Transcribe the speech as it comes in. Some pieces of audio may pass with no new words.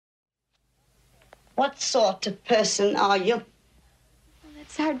What sort of person are you? Well,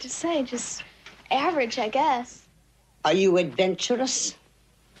 it's hard to say. Just average, I guess. Are you adventurous?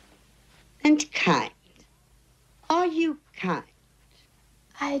 And kind? Are you kind?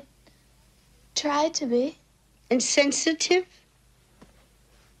 I try to be. And sensitive?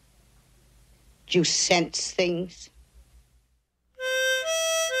 Do you sense things?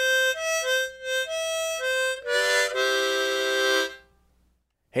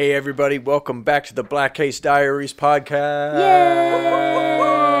 Hey everybody, welcome back to the Black Case Diaries podcast.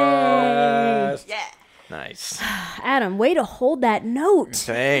 Yay! Yeah. Nice. Adam, way to hold that note.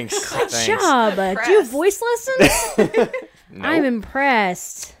 Thanks. Good Thanks. job. Do you have voice lessons? Nope. I'm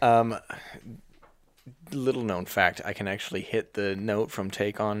impressed. Little known fact, I can actually hit the note from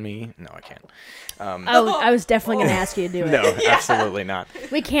Take On Me. No, I can't. I was definitely going to ask you to do it. No, absolutely not.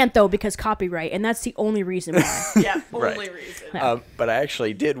 We can't, though, because copyright, and that's the only reason why. Yeah, only Right. reason. But I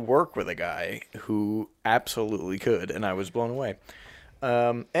actually did work with a guy who absolutely could, and I was blown away.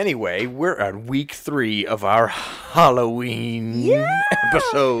 Anyway, we're on week 3 of our Halloween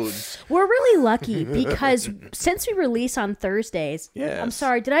episodes. We're really lucky because since we release on Thursdays, Yes. I'm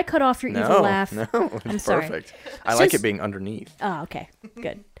sorry, did I cut off your evil No, laugh? no, I'm it's sorry. perfect. I like Since- it being underneath. Oh, okay.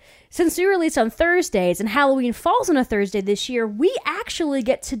 Good. Since we release on Thursdays and Halloween falls on a Thursday this year, we actually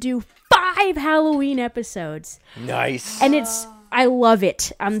get to do 5 Halloween episodes. Nice. And I love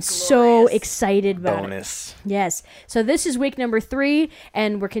it. I'm so glorious. excited about it. Bonus. Yes. So this is week number 3,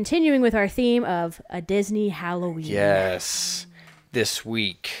 and we're continuing with our theme of a Disney Halloween. Yes. This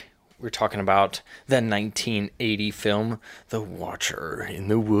week, we're talking about the 1980 film, The Watcher in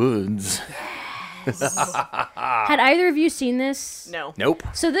the Woods. Had either of you seen this? No. Nope.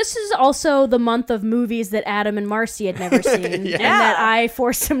 So this is also the month of movies that Adam and Marcy had never seen, and that I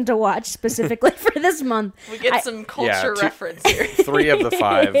forced them to watch specifically for this month. We get some culture two- reference here. 3 of the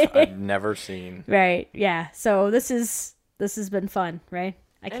 5 I've never seen. Right? Yeah. So this has been fun, right?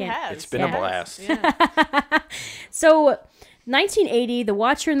 I It can't. has. It's been a blast. Yeah. So 1980, The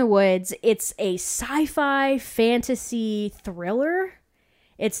Watcher in the Woods. It's a sci-fi fantasy thriller.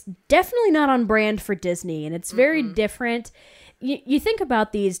 It's definitely not on brand for Disney, and it's very different. You think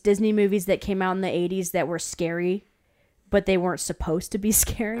about these Disney movies that came out in the 80s that were scary, but they weren't supposed to be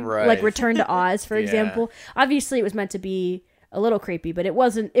scary. Right. Like Return to Oz, for Yeah. example. Obviously, it was meant to be a little creepy, but it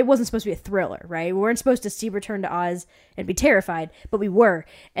wasn't supposed to be a thriller, right? We weren't supposed to see Return to Oz and be terrified, but we were.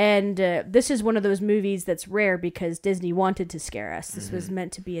 And this is one of those movies that's rare because Disney wanted to scare us. This was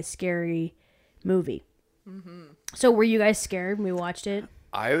meant to be a scary movie. So were you guys scared when we watched it?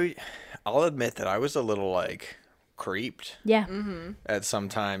 I'll admit that I was a little, creeped Yeah. at some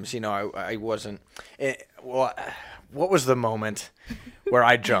times. You know, I wasn't... what was the moment where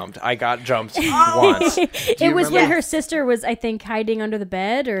I jumped? I got jumped once. It was when her sister was, I think, hiding under the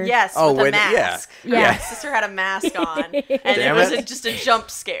bed, or Yes, Oh, with a when- mask. Yeah. My sister had a mask on, and Damn it was it. just a jump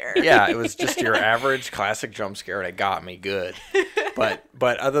scare. Yeah, it was just your average classic jump scare, and it got me good. But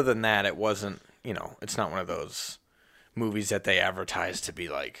other than that, it wasn't, it's not one of those movies that they advertise to be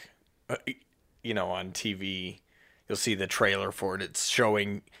like, on TV. You'll see the trailer for it. It's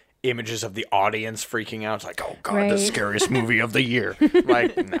showing images of the audience freaking out. It's like, oh, God, the Right. scariest movie of the year.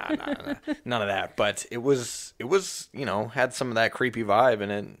 Like, nah, none of that. But it was, had some of that creepy vibe,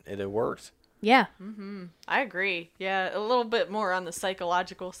 and it worked. yeah, I agree. Yeah, a little bit more on the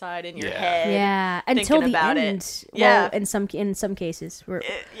psychological side in your Yeah. head. yeah, thinking until the about it. end. Yeah. Well, in some cases, we'll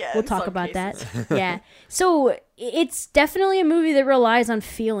in talk some about cases. that. Yeah, so it's definitely a movie that relies on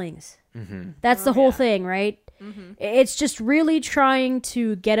feelings. That's the whole thing, right? It's just really trying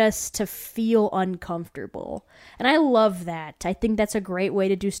to get us to feel uncomfortable. And I love that. I think that's a great way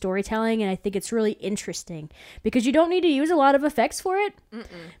to do storytelling, and I think it's really interesting because you don't need to use a lot of effects for it.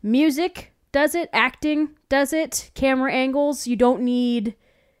 Music does it, acting does it, camera angles. You don't need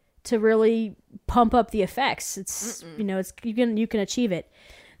to really pump up the effects. It's you can achieve it.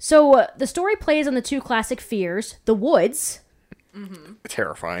 So the story plays on the 2 classic fears: the woods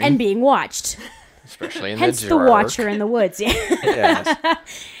Terrifying. and being watched. especially in Hence the the dark. Watcher in the Woods. Yeah. Yes.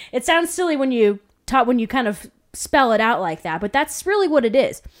 It sounds silly when you kind of spell it out like that, but that's really what it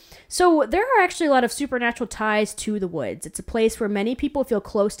is. So there are actually a lot of supernatural ties to the woods. It's a place where many people feel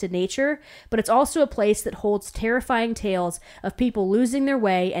close to nature, but it's also a place that holds terrifying tales of people losing their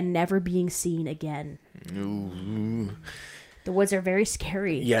way and never being seen again. The woods are very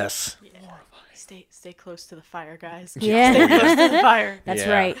scary. Yes. Stay close to the fire, guys. Yeah. Stay close to the fire. That's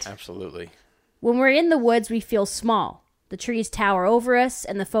Yeah, right. Absolutely. When we're in the woods, we feel small. The trees tower over us,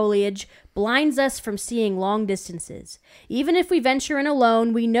 and the foliage blinds us from seeing long distances. Even if we venture in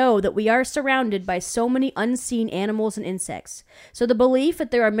alone, we know that we are surrounded by so many unseen animals and insects. So the belief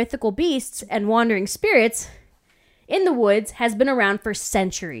that there are mythical beasts and wandering spirits in the woods has been around for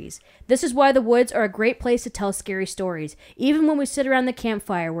centuries. This is why the woods are a great place to tell scary stories. Even when we sit around the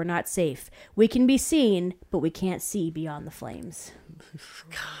campfire, we're not safe. We can be seen, but we can't see beyond the flames.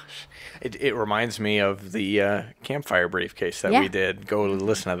 It reminds me of the campfire briefcase that Yeah. we did. Go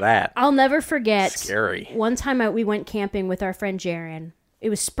listen to that. I'll never forget. Scary. One time we went camping with our friend Jaron. It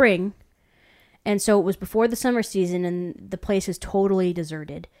was spring, and so it was before the summer season, and the place was totally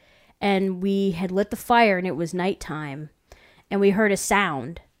deserted. And we had lit the fire, and it was nighttime, and we heard a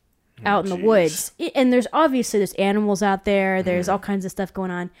sound out in the woods. And there's animals out there. There's all kinds of stuff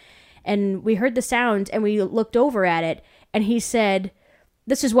going on. And we heard the sound, and we looked over at it, and he said,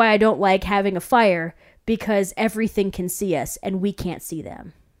 "This is why I don't like having a fire, because everything can see us, and we can't see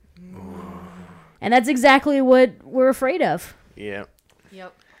them." And that's exactly what we're afraid of. Yeah.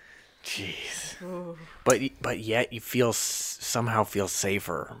 Yep. Jeez. But yet you somehow feel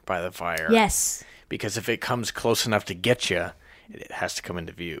safer by the fire. Yes. Because if it comes close enough to get you, it has to come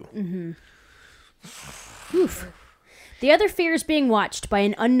into view. Oof. The other fear is being watched by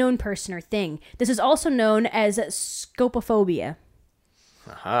an unknown person or thing. This is also known as scopophobia.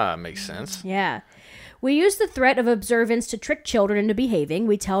 Aha, makes sense. Yeah. We use the threat of observance to trick children into behaving.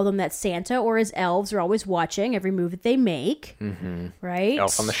 We tell them that Santa or his elves are always watching every move that they make. Mm-hmm. Right?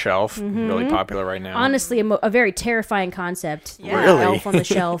 Elf on the Shelf, really popular right now. Honestly, a very terrifying concept. Yeah. Really? Elf on the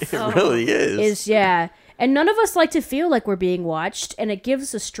Shelf. It really is. And none of us like to feel like we're being watched, and it gives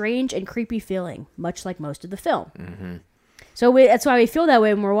us a strange and creepy feeling, much like most of the film. Mm-hmm. So that's why we feel that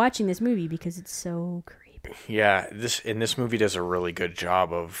way when we're watching this movie, because it's so creepy. Yeah, this movie does a really good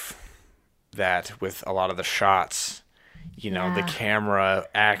job of that with a lot of the shots. The camera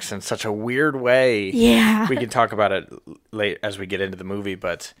acts in such a weird way. Yeah. We can talk about it late as we get into the movie,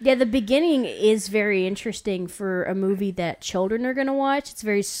 but Yeah, the beginning is very interesting for a movie that children are going to watch. It's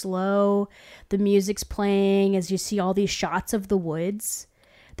very slow. The music's playing as you see all these shots of the woods.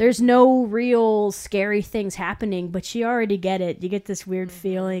 There's no real scary things happening, but you already get it. You get this weird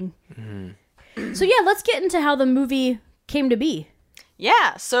feeling. Mm-hmm. So yeah, let's get into how the movie came to be.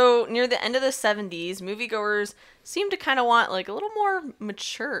 Yeah, so near the end of the 70s, moviegoers seemed to kind of want like a little more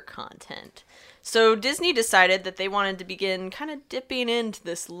mature content. So Disney decided that they wanted to begin kind of dipping into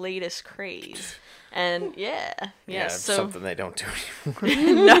this latest craze. And it's so something they don't do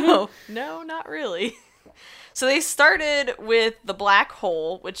anymore. No, not really. So they started with The Black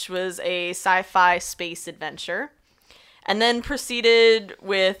Hole, which was a sci-fi space adventure, and then proceeded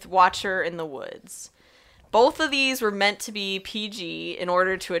with Watcher in the Woods. Both of these were meant to be PG in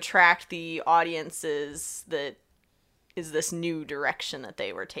order to attract the audiences that is this new direction that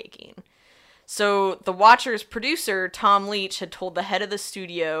they were taking. So the Watcher's producer, Tom Leach, had told the head of the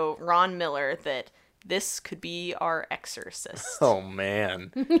studio, Ron Miller, that this could be our Exorcist. Oh,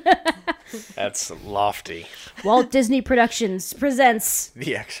 man. That's lofty. Walt Disney Productions presents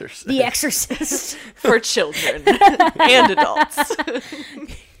The Exorcist. The Exorcist. For children and adults.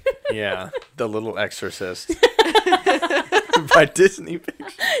 Yeah, The Little Exorcist. By Disney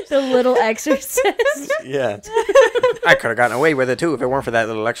Pictures. The Little Exorcist. Yeah. I could have gotten away with it, too, if it weren't for that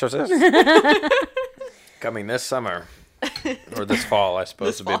little exorcist. Coming this summer. Or this fall, I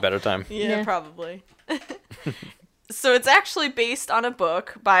suppose, would be a better time. Yeah, probably. So it's actually based on a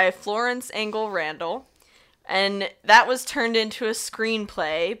book by Florence Engel Randall, and that was turned into a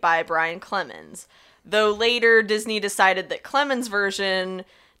screenplay by Brian Clemens. Though later Disney decided that Clemens' version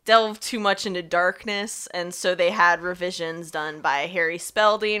delved too much into darkness, and so they had revisions done by Harry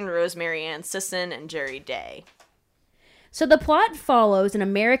Spalding, Rosemary Ann Sisson, and Jerry Day. So the plot follows an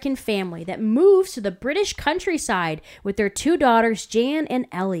American family that moves to the British countryside with their two daughters, Jan and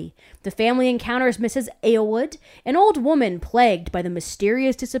Ellie. The family encounters Mrs. Aylwood, an old woman plagued by the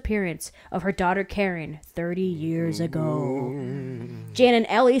mysterious disappearance of her daughter Karen 30 years ago. Jan and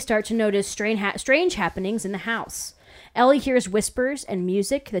Ellie start to notice strange happenings in the house. Ellie hears whispers and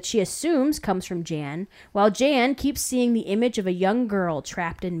music that she assumes comes from Jan, while Jan keeps seeing the image of a young girl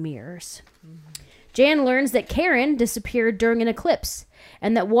trapped in mirrors. Jan learns that Karen disappeared during an eclipse,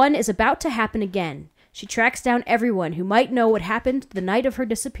 and that one is about to happen again. She tracks down everyone who might know what happened the night of her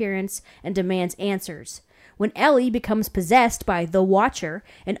disappearance and demands answers. When Ellie becomes possessed by the Watcher,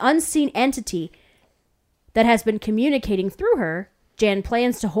 an unseen entity that has been communicating through her, Jan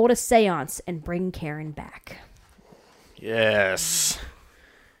plans to hold a seance and bring Karen back. Yes.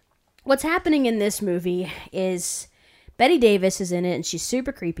 What's happening in this movie is Betty Davis is in it, and she's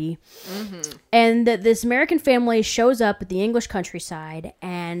super creepy. And this American family shows up at the English countryside,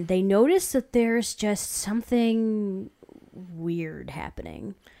 and they notice that there's just something weird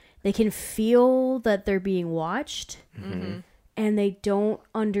happening. They can feel that they're being watched, and they don't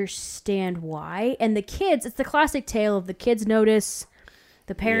understand why. And the kids, it's the classic tale of the kids notice,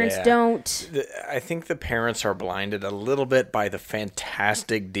 the parents Yeah. don't. I think the parents are blinded a little bit by the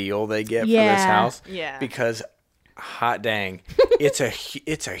fantastic deal they get for this Yeah. house. Yeah. Because, hot dang, it's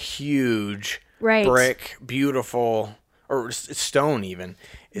a huge Right. brick, beautiful, or it's stone even.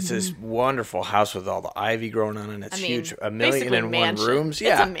 It's this wonderful house with all the ivy growing on it. It's huge. $1 million basically and one mansion. rooms. It's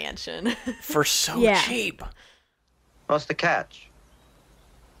Yeah. a mansion. For so Yeah. cheap. What's the catch?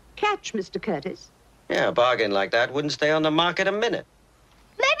 Catch, Mr. Curtis. Yeah, a bargain like that wouldn't stay on the market a minute.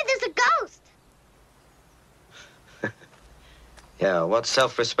 Maybe there's a ghost. Yeah, what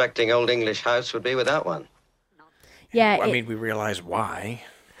self-respecting old English house would be without one? Yeah, I mean, we realize why.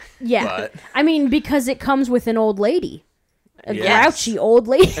 yeah. but- I mean, because it comes with an old lady. A Yes. grouchy old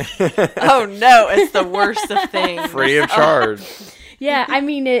lady. Oh no, it's the worst of things. Free of charge. Yeah, I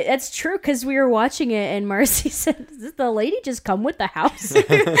mean, it's true because we were watching it and Marcy said, does the lady just come with the house?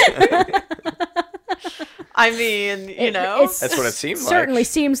 I mean, you know. That's what it seemed like. Certainly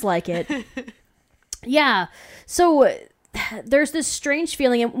seems like it. Yeah. So there's this strange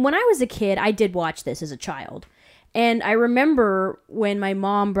feeling. And when I was a kid, I did watch this as a child. And I remember when my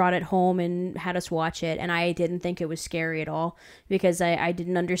mom brought it home and had us watch it, and I didn't think it was scary at all because I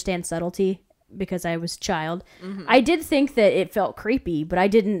didn't understand subtlety because I was a child. I did think that it felt creepy, but I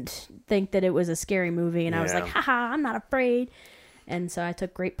didn't think that it was a scary movie. And I was Yeah. like, haha, I'm not afraid. And so I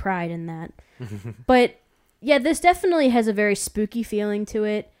took great pride in that. But yeah, this definitely has a very spooky feeling to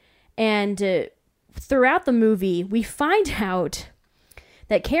it. And throughout the movie, we find out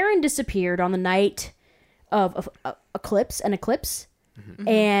that Karen disappeared on the night of eclipse,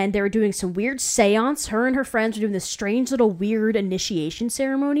 and they were doing some weird seance. Her and her friends were doing this strange little weird initiation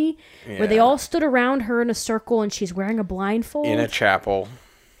ceremony where they Yeah. all stood around her in a circle and she's wearing a blindfold. In a chapel.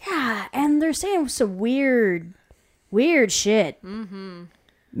 Yeah, and they're saying some weird shit.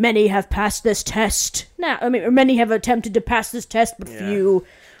 Many have passed this test. Now, I mean, many have attempted to pass this test, but few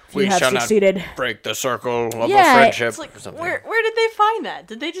have shall succeeded. not break the circle of Yeah, a friendship. It's like, or something. where did they find that?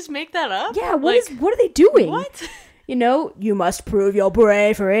 Did they just make that up? Yeah, Like, what are they doing? What? You know, you must prove your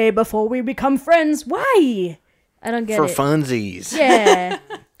bravery before we become friends. Why? I don't get For it. funsies. Yeah.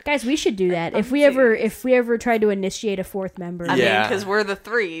 Guys, we should do that. If we ever try to initiate a fourth member. I mean, Yeah. because we're the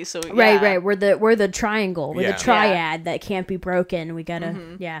three, so yeah. Right. We're the triangle. We're Yeah. the triad that can't be broken. We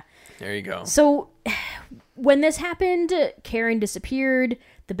gotta yeah. There you go. So when this happened, Karen disappeared.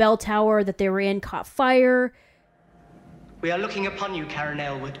 The bell tower that they were in caught fire. We are looking upon you, Karen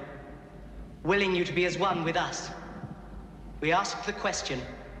Elwood, willing you to be as one with us. We ask the question,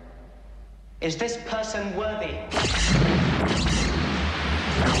 is this person worthy?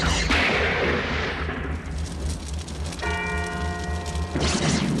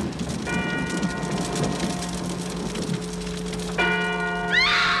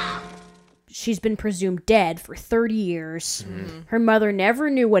 She's been presumed dead for 30 years. Her mother never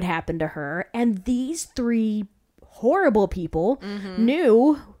knew what happened to her. And these three horrible people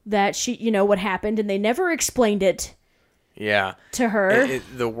knew that what happened, and they never explained it Yeah. to her.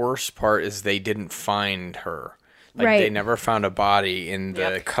 The worst part is they didn't find her. Like, Right. they never found a body in the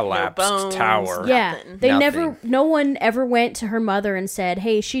Yep. No collapsed bones, tower. Yeah, Nothing. they Nothing. no one ever went to her mother and said,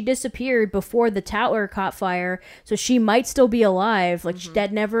 hey, she disappeared before the tower caught fire, so she might still be alive. Like,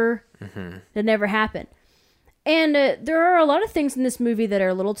 that never happened. And there are a lot of things in this movie that are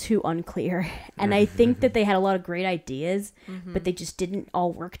a little too unclear. And I think that they had a lot of great ideas, but they just didn't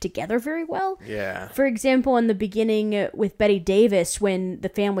all work together very well. Yeah. For example, in the beginning with Betty Davis, when the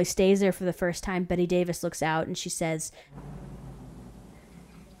family stays there for the first time, Betty Davis looks out and she says,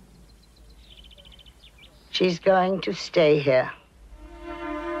 She's going to stay here.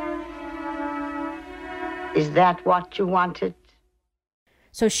 Is that what you wanted?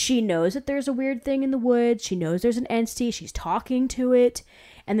 so she knows that there's a weird thing in the woods. She knows there's an entity. She's talking to it.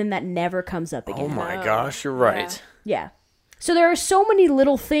 And then that never comes up again. Oh my gosh, you're right. Yeah. So there are so many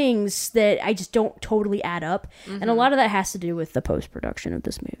little things that I just don't totally add up. And a lot of that has to do with the post-production of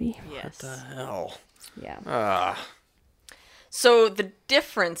this movie. Yes. Hell. Yeah. So the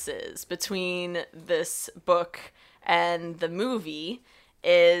differences between this book and the movie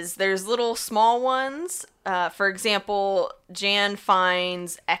is there's little small ones. For example, Jan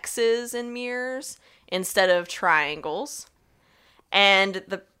finds X's in mirrors instead of triangles. And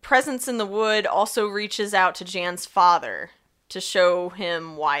the presence in the wood also reaches out to Jan's father to show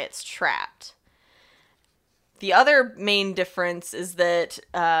him why it's trapped. the other main difference is that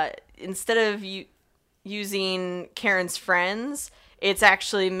instead of using Karen's friends, it's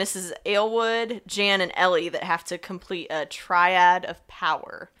actually Mrs. Aylwood, Jan, and Ellie that have to complete a triad of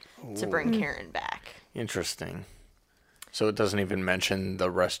power to bring Karen back. Interesting. So it doesn't even mention the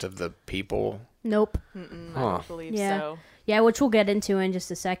rest of the people? Nope. I don't believe so. Yeah, which we'll get into in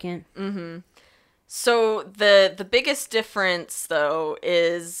just a second. So the biggest difference, though,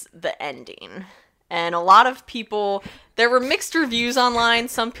 is the ending. And a lot of people, there were mixed reviews online.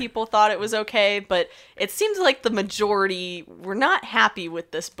 Some people thought it was okay, but it seems like the majority were not happy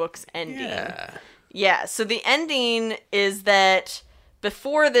with this book's ending. Yeah, so the ending is that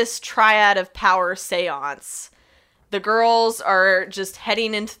before this triad of power seance, the girls are just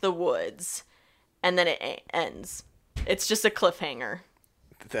heading into the woods, and then it ends. It's just a cliffhanger.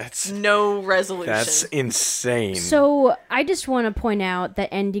 That's No resolution. That's insane. So I just want to point out that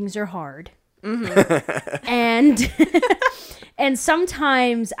endings are hard. and and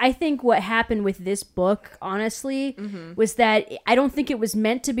sometimes I think what happened with this book, honestly, was that I don't think it was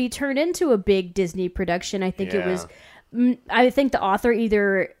meant to be turned into a big Disney production. I think it was. I think the author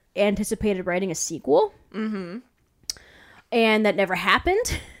either anticipated writing a sequel, and that never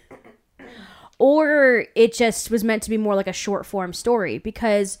happened, or it just was meant to be more like a short form story.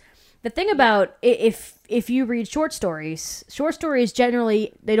 Because the thing about if you read short stories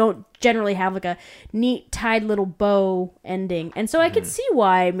generally, they don't generally have like a neat tied little bow ending, and so I could see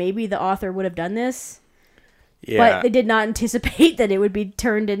why maybe the author would have done this, but they did not anticipate that it would be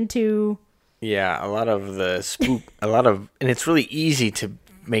turned into. Yeah, a lot of and it's really easy to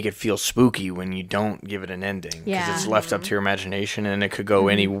make it feel spooky when you don't give it an ending. Yeah. Because it's left up to your imagination, and it could go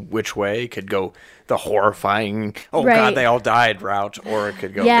any which way. It could go the horrifying, Right. God, they all died route, or it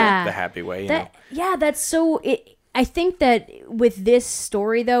could go the happy way. That's so. I think that with this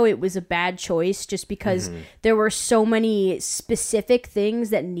story, though, it was a bad choice just because there were so many specific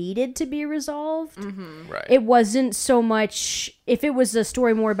things that needed to be resolved. Right. It wasn't so much, if it was a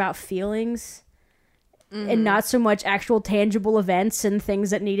story more about feelings and not so much actual tangible events and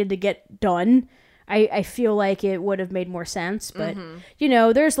things that needed to get done, I feel like it would have made more sense. But, you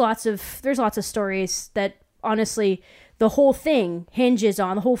know, there's lots of stories that, honestly, the whole thing hinges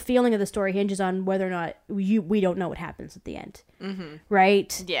on, the whole feeling of the story hinges on whether or not we don't know what happens at the end.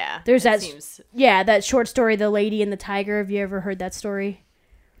 Right? Yeah. There's it that, seems... that short story, The Lady and the Tiger. Have you ever heard that story?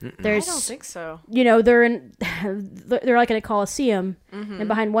 There's, I don't think so. You know, they're like in a coliseum, and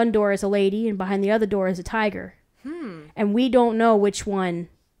behind one door is a lady, and behind the other door is a tiger. And we don't know which door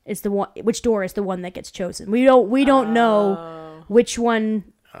is the one that gets chosen. We don't know which one.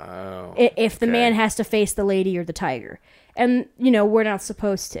 If the man has to face the lady or the tiger. And, you know, we're not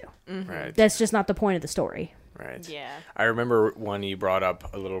supposed to. Right. That's just not the point of the story. Right. Yeah. I remember one you brought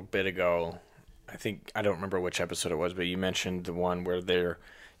up a little bit ago. I don't remember which episode it was, but you mentioned the one where they're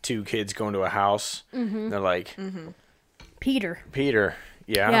two kids going to a house. They're like, Peter.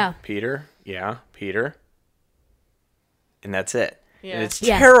 Yeah. Peter. And that's it. Yeah. And it's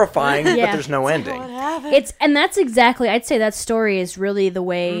Yeah. terrifying, but Yeah. there's no ending. And that's exactly, I'd say that story is really the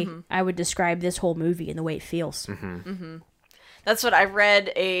way I would describe this whole movie and the way it feels. That's what I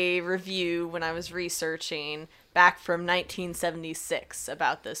read a review when I was researching back from 1976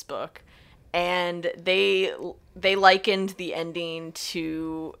 about this book. And they likened the ending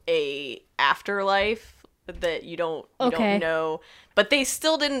to a afterlife that you don't know. But they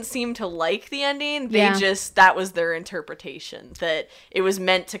still didn't seem to like the ending. That was their interpretation, that it was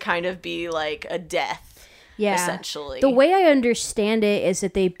meant to kind of be like a death, essentially. The way I understand it is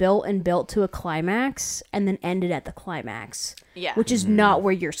that they built to a climax and then ended at the climax. Yeah. Which is not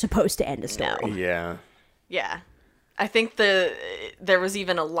where you're supposed to end a story. No. Yeah. Yeah. I think there was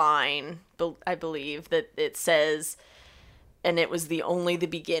even a line, I believe, that it says, and it was only the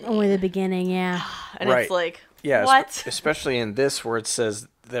beginning. Only the beginning, yeah. And Right. it's like, Yeah, what? especially in this where it says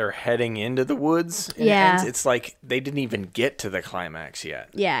they're heading into the woods. And Yeah. it's like they didn't even get to the climax yet.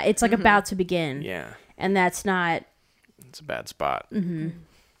 Yeah, it's like about to begin. Yeah. And that's not... It's a bad spot.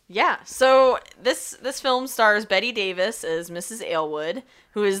 Yeah, so this film stars Betty Davis as Mrs. Aylwood,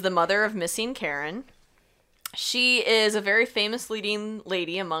 who is the mother of missing Karen. She is a very famous leading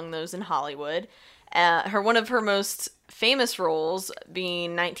lady among those in Hollywood. One of her most famous roles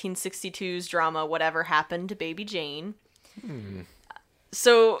being 1962's drama Whatever Happened to Baby Jane.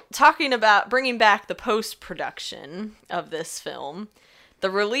 So, talking about bringing back the post-production of this film, the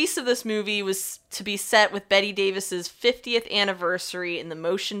release of this movie was to be set with Betty Davis's 50th anniversary in the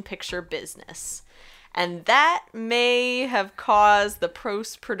motion picture business. And that may have caused the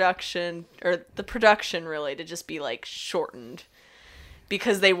post-production, or the production really, to just be like shortened.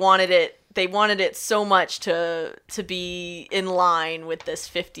 Because they wanted it they wanted it so much to be in line with this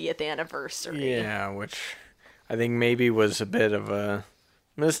 50th anniversary. Yeah, which I think maybe was a bit of a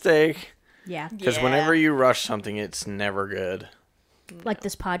mistake. Yeah. Because Yeah. whenever you rush something, it's never good. Like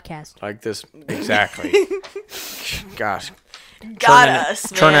this podcast. Like this, exactly. Gosh, Got us,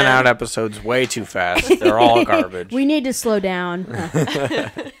 man. turning out episodes way too fast. They're all garbage. We need to slow down.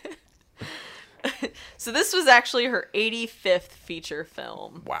 So this was actually her 85th feature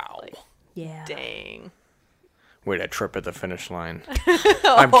film. Wow. Yeah. Dang. Wait, I trip at the finish line.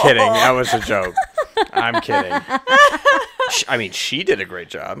 I'm kidding. That was a joke. I'm kidding. I mean, she did a great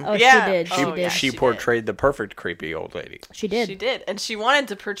job. Oh, Yeah. she did. She Oh, did. yeah. She she portrayed the perfect creepy old lady. She did. She did. And she wanted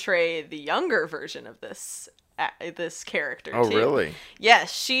to portray the younger version of this character, Oh, too. really?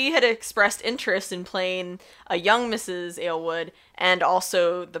 Yes, she had expressed interest in playing a young Mrs. Aylwood and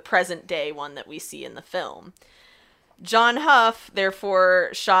also the present day one that we see in the film. John Huff, therefore,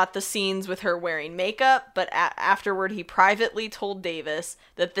 shot the scenes with her wearing makeup, but afterward he privately told Davis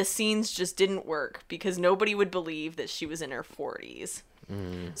that the scenes just didn't work because nobody would believe that she was in her 40s.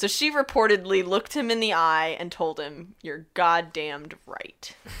 So she reportedly looked him in the eye and told him, "You're goddamned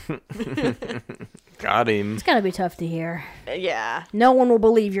right." Got him. It's gotta be tough to hear. Yeah, No one will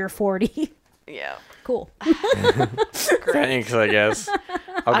believe you're 40. yeah. Cool. Thanks, I guess.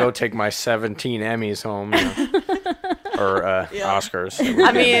 I'll go take my 17 Emmys home. Or Oscars.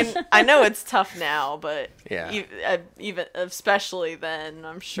 I mean, I know it's tough now, but Yeah. even especially then,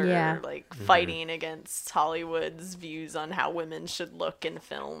 I'm sure Yeah. like fighting against Hollywood's views on how women should look in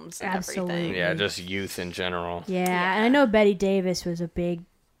films and Absolutely. everything. Yeah, just youth in general. Yeah, and I know Betty Davis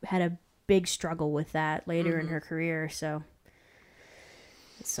had a big struggle with that later in her career, so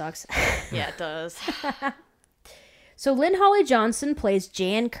it sucks. Yeah, it does. So Lynn Holly Johnson plays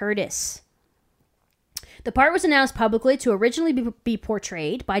Jan Curtis. The part was announced publicly to originally be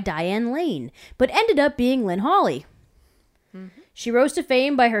portrayed by Diane Lane, but ended up being Lynn Holly. She rose to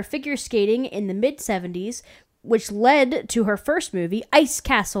fame by her figure skating in the mid-70s, which led to her first movie, Ice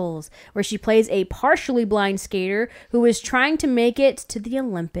Castles, where she plays a partially blind skater who is trying to make it to the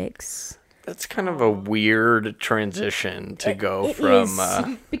Olympics. That's kind of a weird transition to go It from.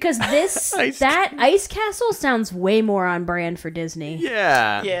 is, because this Ice Ice Castle sounds way more on brand for Disney.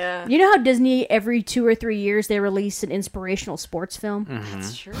 Yeah. Yeah, You know how Disney every 2 or 3 years they release an inspirational sports film?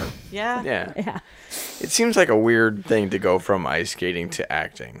 that's true. Yeah. Yeah. Yeah. It seems like a weird thing to go from ice skating to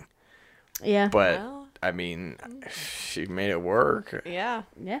acting. Yeah. But, Well. I mean, she made it work. Yeah.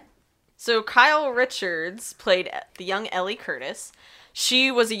 Yeah. So Kyle Richards played the young Ellie Curtis.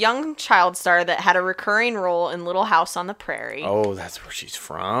 She was a young child star that had a recurring role in Little House on the Prairie. Oh, that's where she's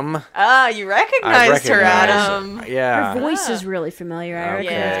from? Ah, you recognized her, Adam. her. Yeah. Her voice is really familiar. I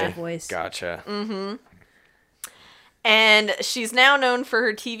recognize Okay. her voice. Gotcha. And she's now known for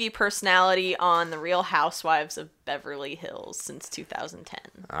her TV personality on The Real Housewives of Beverly Hills since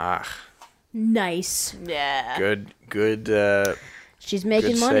 2010. Ah, Nice. Yeah. good She's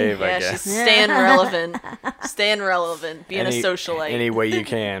making good money. save, I Yeah, guess. she's staying relevant. Staying relevant. Being a socialite. Any way you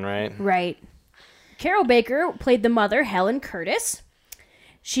can, right? Right. Carol Baker played the mother, Helen Curtis.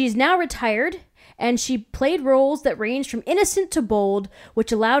 She's now retired, and she played roles that ranged from innocent to bold,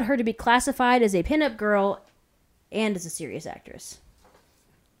 which allowed her to be classified as a pinup girl and as a serious actress.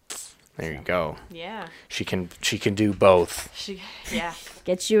 There you go. Yeah. She can do both. Yeah.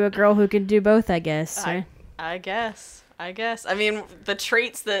 Gets you a girl who can do both, I guess. Right? I guess. I mean, the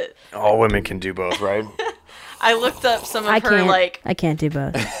traits that All women can do both, right? I looked up some of I her, can't. like, I can't do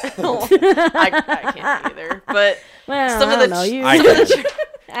both. I can't either. But Well, some I of the don't know. You, I can.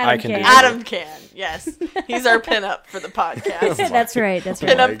 Adam I can do Adam can. Yes. He's our pinup for the podcast. That's right. That's Oh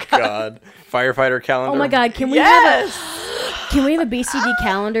right. my god. Firefighter calendar. Oh my God! Can we Yes. have a BCD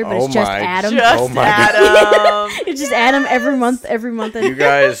calendar, but Oh it's just my- Adam? Just Oh my Adam. It's just Adam every month. You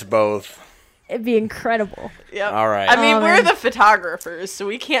guys both. It'd be incredible. Yep. All right. I mean, Oh, we're man. the photographers, so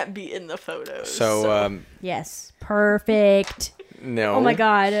we can't be in the photos. So, Yes, perfect. no. Oh my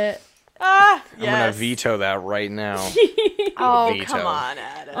God. yes. I'm gonna veto that right now. Oh, veto. come on,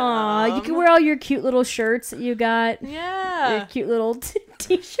 Adam. Aw, you can wear all your cute little shirts that you got. Your Yeah. cute little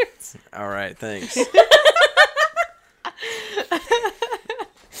t-shirts. All right, thanks.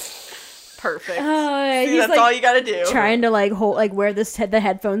 Perfect. Oh, See, he's that's like all you gotta do. trying to wear the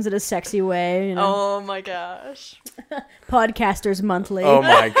headphones in a sexy way. You know? Oh my gosh. Podcasters Monthly. Oh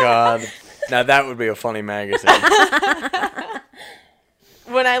my god. Now that would be a funny magazine.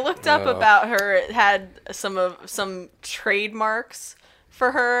 When I looked up about her, it had some trademarks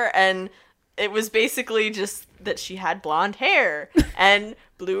for her, and it was basically just that she had blonde hair and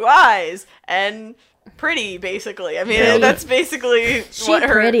blue eyes and pretty, basically. I mean, Yeah. that's basically what her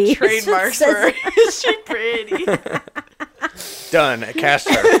pretty. trademarks That's were. what Is she pretty? Done. Cast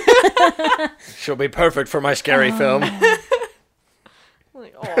her. She'll be perfect for my scary film.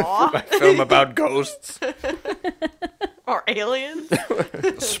 Like, aw. Film about ghosts. Or aliens?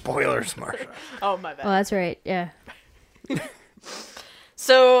 Spoilers, Marsha. Oh, my bad. Oh, that's right. Yeah.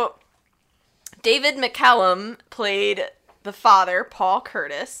 So, David McCallum played the father, Paul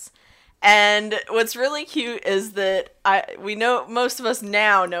Curtis. And what's really cute is that we know most of us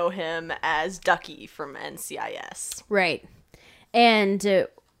now know him as Ducky from NCIS. Right. And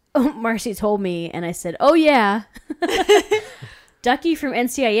Marcy told me, and I said, "Oh yeah, Ducky from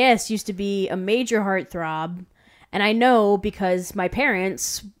NCIS used to be a major heartthrob, and I know because my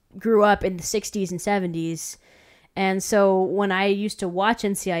parents grew up in the '60s and '70s." And so when I used to watch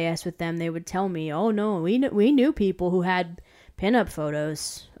NCIS with them, they would tell me, "Oh no, we knew people who had pinup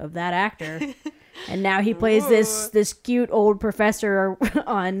photos of that actor, and now he plays this cute old professor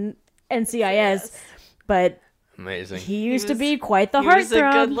on NCIS." But Amazing. he used to be quite the He was a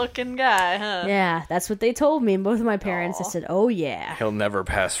heartthrob. good-looking guy, huh? Yeah, that's what they told me. And both of my parents, I said, "Oh yeah, He'll never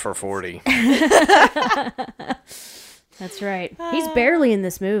pass for 40. that's right." He's barely in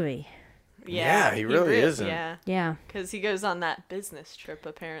this movie. Yeah, he really isn't. Yeah, Yeah, because he goes on that business trip,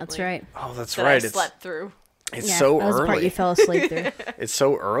 apparently. that's right. Oh, that's That right. I slept through. It's Yeah, so that was the part early. you fell asleep through. It's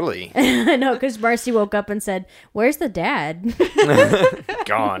so early. I know, because Marcy woke up and said, "Where's the dad?"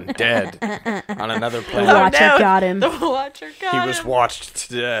 Gone. Dead. On another The planet. Watcher got him. The Watcher got He him. was watched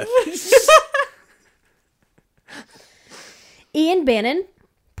to death. Ian Bannon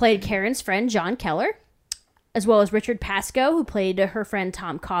played Karen's friend John Keller, as well as Richard Pascoe, who played her friend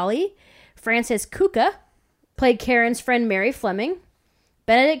Tom Colley. Francis Kuka played Karen's friend Mary Fleming.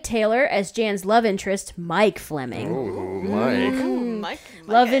 Benedict Taylor as Jan's love interest, Mike Fleming. Ooh, Mike. Mike.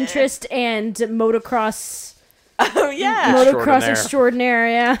 Love interest and motocross Oh, yeah. motocross Extraordinaire. extraordinaire.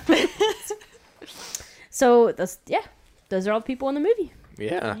 Yeah. So those are all the people in the movie.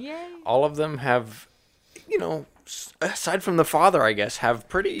 Yeah. Yay. All of them have, aside from the father, I guess, have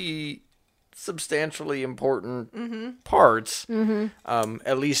pretty substantially important parts.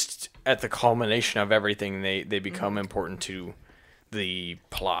 At least at the culmination of everything, they become important to the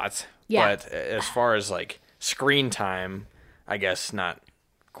plot. Yeah. But as far as like screen time, I guess not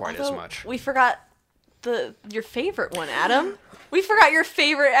quite as Although, much. We forgot your favorite one, Adam. We forgot your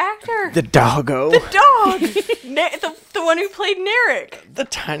favorite actor. The doggo. Dog. The one who played Narek. The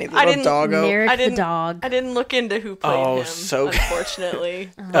tiny I little didn't- doggo. Narek I the didn't- dog. I didn't look into who played Oh, him, so good. unfortunately.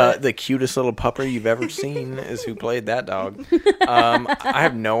 The cutest little pupper you've ever seen is who played that dog. I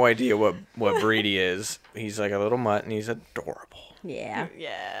have no idea what breed he is. He's like a little mutt, and he's adorable. Yeah.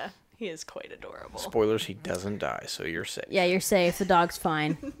 Yeah, he is quite adorable. Spoilers, he doesn't die, so you're safe. Yeah, you're safe. The dog's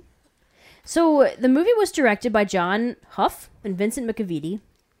fine. So the movie was directed by John Huff and Vincent McAvity.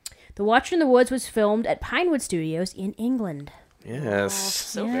 The Watcher in the Woods was filmed at Pinewood Studios in England. Yes.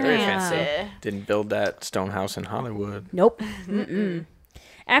 So Very Yeah. fancy. Didn't build that stone house in Hollywood. Nope. Mm-mm.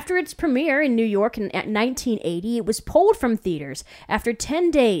 After its premiere in New York in 1980, it was pulled from theaters after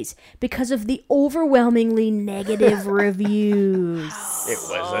 10 days because of the overwhelmingly negative reviews. It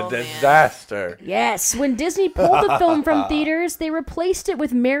was a disaster. Yes, when Disney pulled the film from theaters, they replaced it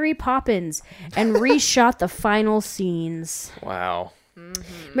with Mary Poppins and reshot the final scenes. Wow.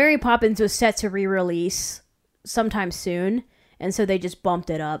 Mary Poppins was set to re-release sometime soon, and so they just bumped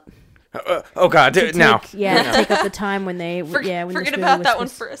it up. Oh God! Now Take up the time when they when this Forget movie about was that one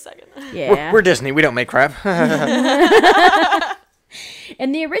supposed- for a second. Yeah. we're Disney. We don't make crap.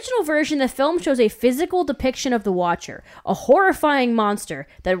 In the original version, the film shows a physical depiction of the Watcher, a horrifying monster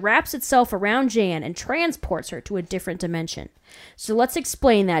that wraps itself around Jan and transports her to a different dimension. So let's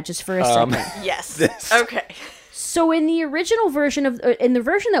explain that just for a second. Yes. Okay. So in the original version in the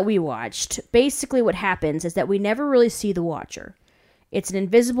version that we watched, basically what happens is that we never really see the Watcher. It's an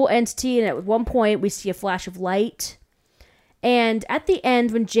invisible entity, and at one point we see a flash of light. And at the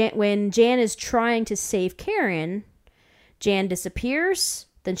end, when Jan is trying to save Karen, Jan disappears,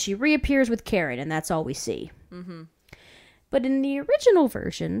 then she reappears with Karen, and that's all we see. Mm-hmm. But in the original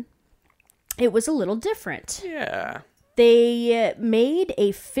version, it was a little different. Yeah. They made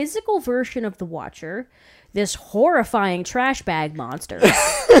a physical version of the Watcher, this horrifying trash bag monster.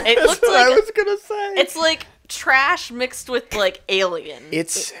 It looked What I like was gonna say. it's like trash mixed with like Alien.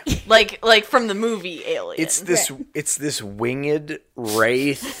 It's like from the movie Alien. it's this winged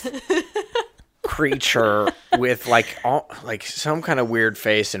wraith creature with like some kind of weird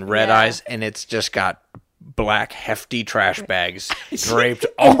face and red Yeah. eyes, and it's just got black hefty trash bags draped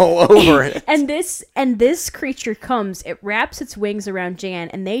all over it. And this creature comes, it wraps its wings around Jan,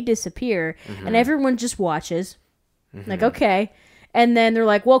 and they disappear, and everyone just watches. Like, okay. And then they're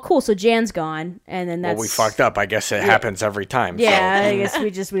like, well, cool, so Jan's gone. And then that's... Well, we fucked up. I guess it happens every time. Yeah, so. I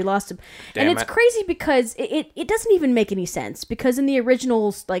guess we lost him. Damn and it's it. crazy because it doesn't even make any sense. Because in the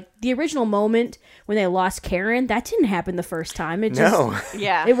originals, like, the original moment when they lost Karen, that didn't happen the first time. It just... No.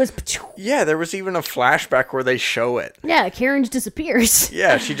 Yeah. It was... Yeah, there was even a flashback where they show it. Yeah, Karen just disappears.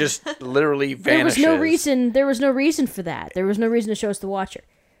 Yeah, she just literally vanishes. There was no reason for that. There was no reason to show us the Watcher.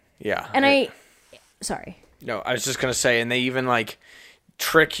 Yeah. And sorry. No, I was just going to say, and they even, like,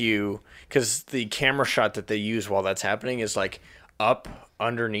 trick you, because the camera shot that they use while that's happening is, like, up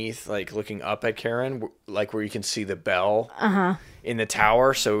underneath, like, looking up at Karen, like, where you can see the bell in the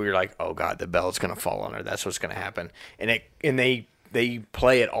tower, so you're like, oh, God, the bell's going to fall on her. That's what's going to happen. And they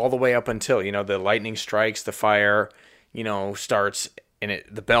play it all the way up until, you know, the lightning strikes, the fire, you know, starts, and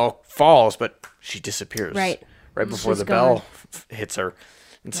the bell falls, but she disappears. Right. Right before She's the bell gone. hits her.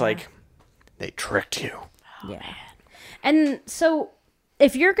 It's like, they tricked you. Yeah. And so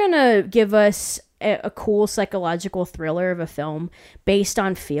if you're going to give us a cool psychological thriller of a film based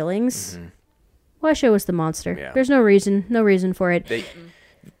on feelings, why show us the monster? Yeah. There's no reason for it.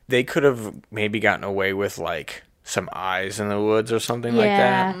 They could have maybe gotten away with, like, some eyes in the woods or something like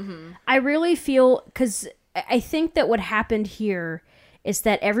that. I really feel, because I think that what happened here is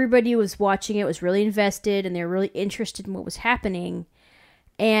that everybody was watching it, was really invested, and they were really interested in what was happening.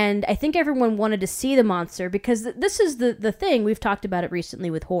 And I think everyone wanted to see the monster because this is the thing. We've talked about it recently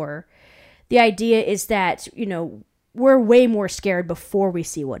with horror. The idea is that, you know, we're way more scared before we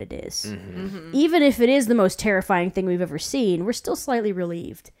see what it is. Even if it is the most terrifying thing we've ever seen, we're still slightly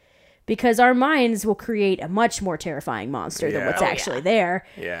relieved because our minds will create a much more terrifying monster than Yeah. what's Oh, actually there.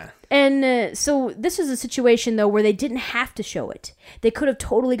 Yeah. And so this is a situation, though, where they didn't have to show it. They could have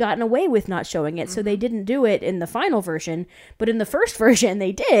totally gotten away with not showing it, so they didn't do it in the final version. But in the first version,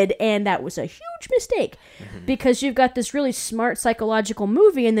 they did, and that was a huge mistake. Because you've got this really smart psychological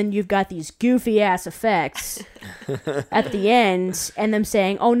movie, and then you've got these goofy-ass effects at the end, and them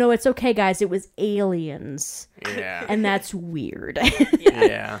saying, oh, no, it's okay, guys, it was aliens. Yeah. And that's weird.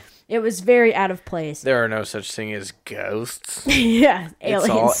 Yeah. It was very out of place. There are no such thing as ghosts. Yeah, aliens. It's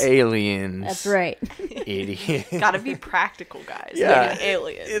all aliens. That's right. Idiot. Gotta be practical, guys. Yeah. Like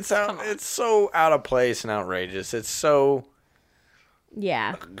aliens. It's so out of place and outrageous. It's so,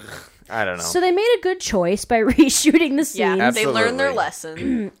 Yeah. I don't know. So they made a good choice by reshooting the scene. Yeah, they learned their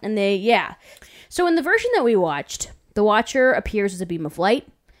Absolutely. lesson. And So in the version that we watched, the Watcher appears as a beam of light.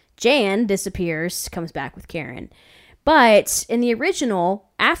 Jan disappears, comes back with Karen. But in the original,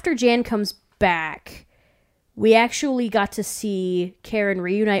 after Jan comes back, we actually got to see Karen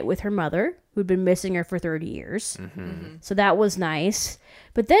reunite with her mother, who'd been missing her for 30 years. So that was nice.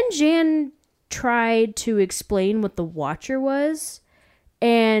 But then Jan tried to explain what the Watcher was,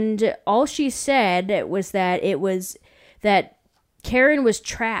 and all she said was that Karen was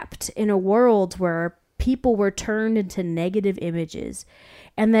trapped in a world where people were turned into negative images,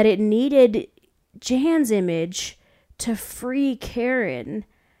 and that it needed Jan's image to free Karen.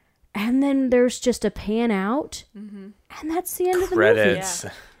 And then there's just a pan out, and that's the end of the movie. Credits.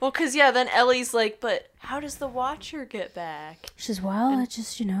 Well, because, then Ellie's like, but how does the Watcher get back? She says, well, it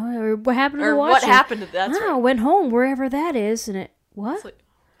just, or what happened to the Or Watcher? what happened to that? I went home, wherever that is, and what? Like,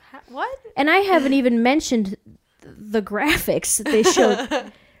 what? And I haven't even mentioned the graphics that they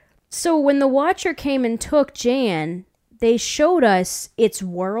showed. So when the Watcher came and took Jan, they showed us its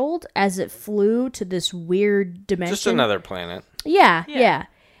world as it flew to this weird dimension. Just another planet. Yeah.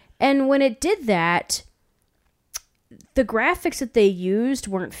 And when it did that, the graphics that they used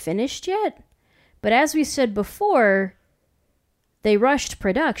weren't finished yet. But as we said before, they rushed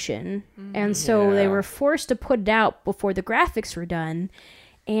production. And so they were forced to put it out before the graphics were done.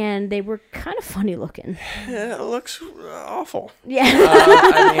 And they were kind of funny looking. It looks awful. Yeah.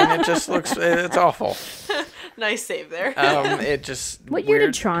 I mean, it just looks, it's awful. Nice save there. It just. What year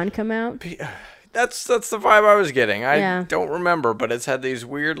weird- did Tron come out? That's the vibe I was getting. I Yeah. don't remember, but it's had these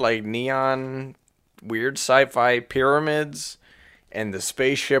weird, like, neon, weird sci-fi pyramids, and the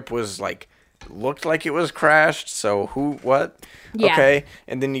spaceship was, like, looked like it was crashed, so what? Yeah. Okay,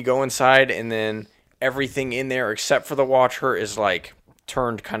 and then you go inside, and then everything in there, except for the Watcher, is, like,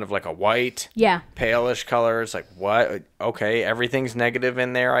 turned kind of like a white, Yeah. palish color. It's like, what? Okay, everything's negative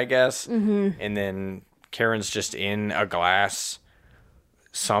in there, I guess. Mm-hmm. And then Karen's just in a glass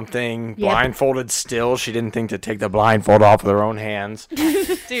something, blindfolded still. She didn't think to take the blindfold off with her own hands.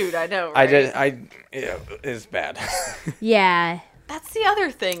 Dude, I know, right? It's bad. Yeah. That's the other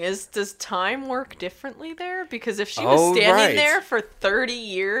thing is, does time work differently there? Because if she was standing right. there for 30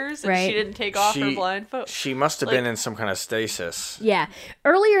 years and Right. she didn't take off her blindfold. She must have been in some kind of stasis. Yeah.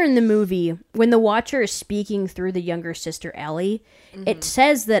 Earlier in the movie, when the Watcher is speaking through the younger sister Ellie, it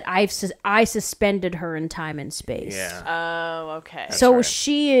says that I suspended her in time and space. Yeah. Oh, okay. So right.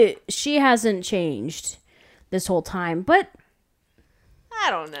 she hasn't changed this whole time, but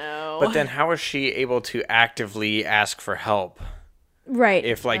I don't know. But then how is she able to actively ask for help? right.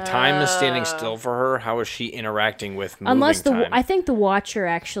 If like time is standing still for her, how is she interacting with moving Unless time? I think the Watcher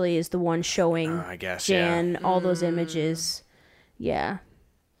actually is the one showing I guess, Jan all those images. Yeah.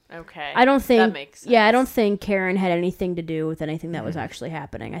 Okay. I don't think that makes sense. Yeah, I don't think Karen had anything to do with anything that was actually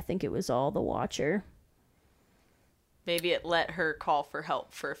happening. I think it was all the Watcher. Maybe it let her call for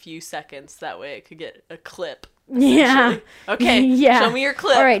help for a few seconds. That way it could get a clip. Yeah. Okay. Yeah. Show me your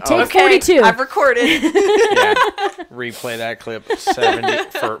clip. All right, take Okay, 42. I've recorded. Yeah. Replay that clip 70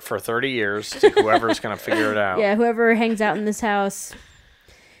 for 30 years to whoever's gonna figure it out. Yeah, whoever hangs out in this house.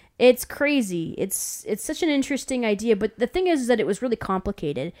 It's crazy. It's such an interesting idea, but the thing is that it was really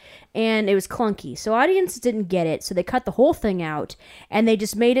complicated and it was clunky. So audiences didn't get it, so they cut the whole thing out and they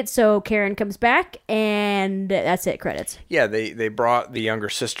just made it so Karen comes back and that's it, credits. Yeah, they brought the younger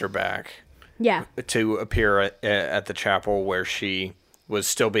sister back Yeah. to appear at the chapel where she was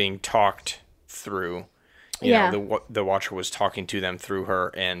still being talked through. You Yeah. know, the Watcher was talking to them through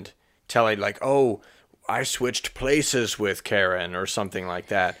her and telling like, "Oh, I switched places with Karen" or something like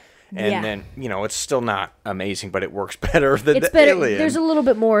that. And Yeah. then, you know, it's still not amazing, but it works better than It's the better. Alien. There's a little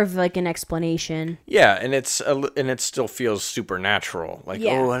bit more of like an explanation. Yeah, and it still feels supernatural. Like,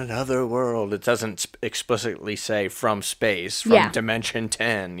 Yeah. oh, another world. It doesn't explicitly say from space, from Yeah. dimension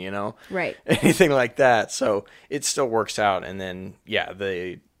 10, you know? Right. Anything like that. So it still works out. And then, yeah,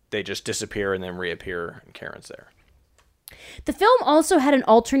 they just disappear and then reappear, and Karen's there. The film also had an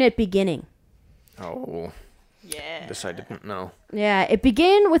alternate beginning. Oh, Yeah. this I didn't know. Yeah, it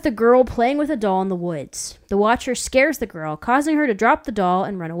began with a girl playing with a doll in the woods. The Watcher scares the girl, causing her to drop the doll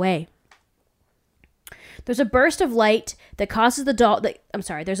and run away. There's a burst of light that causes the doll.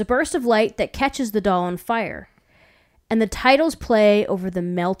 There's a burst of light that catches the doll on fire, and the titles play over the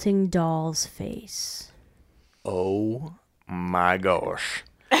melting doll's face. Oh my gosh.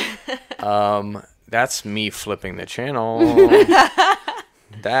 That's me flipping the channel.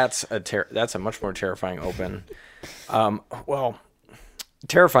 That's a much more terrifying open. Well,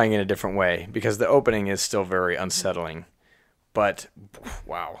 terrifying in a different way because the opening is still very unsettling. But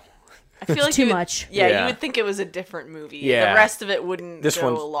wow. I feel like too you would- much. Yeah, Yeah. you would think it was a different movie. Yeah. The rest of it wouldn't This go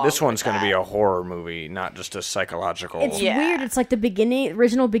one's along this one's with going to be that. a horror movie, not just a psychological. It's Yeah. weird. It's like the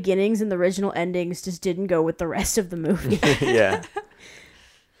original beginnings and the original endings just didn't go with the rest of the movie. Yeah.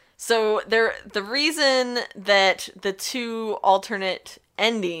 So the reason that the two alternate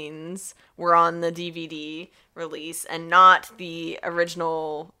endings were on the DVD release and not the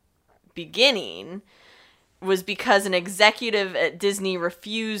original beginning was because an executive at Disney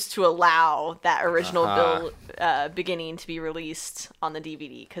refused to allow that original beginning to be released on the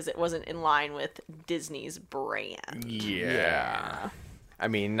DVD because it wasn't in line with Disney's brand. Yeah. I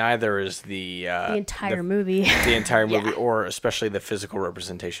mean, neither is the entire movie. the entire movie, or especially the physical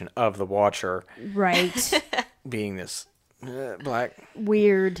representation of the Watcher Right. being this black.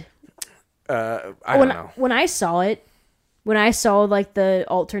 Weird. I don't know. When I saw it, when I saw like the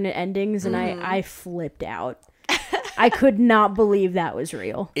alternate endings, and I flipped out. I could not believe that was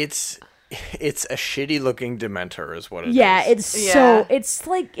real. It's a shitty looking Dementor, is what it is. Yeah, it's Yeah.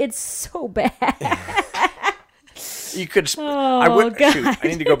 it's so bad. You could. Oh, I would. God. Shoot, I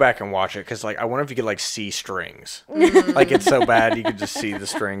need to go back and watch it because, like, I wonder if you could like see strings. Like it's so bad you could just see the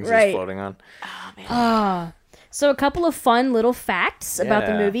strings Right. just floating on. So a couple of fun little facts about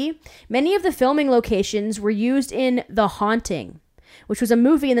the Yeah. movie. Many of the filming locations were used in The Haunting, which was a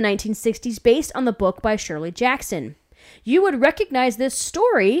movie in the 1960s based on the book by Shirley Jackson. You would recognize this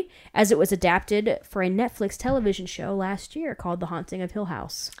story as it was adapted for a Netflix television show last year called The Haunting of Hill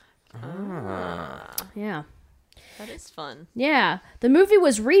House. Yeah. That is fun. Yeah. The movie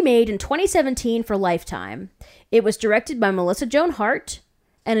was remade in 2017 for Lifetime. It was directed by Melissa Joan Hart,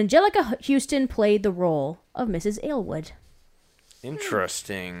 and Angelica Houston played the role of Mrs. Aylwood.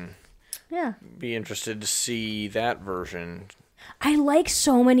 Interesting. Yeah. Be interested to see that version. I like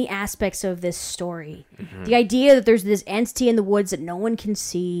so many aspects of this story. The idea that there's this entity in the woods that no one can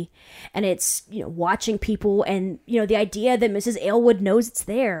see, and it's, you know, watching people, and, you know, the idea that Mrs. Aylwood knows it's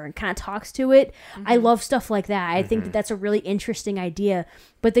there and kind of talks to it. I love stuff like that. I think that that's a really interesting idea,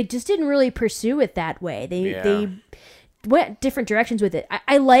 but they just didn't really pursue it that way. They went different directions with it.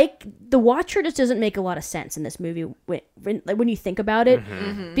 I like the Watcher just doesn't make a lot of sense in this movie when you think about it,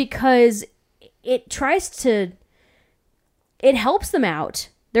 because it tries to, it helps them out.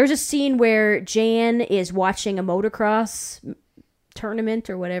 There's a scene where Jan is watching a motocross tournament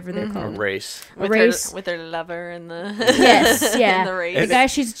or whatever they're called. Race. With her lover in the Yes, yeah. in the race.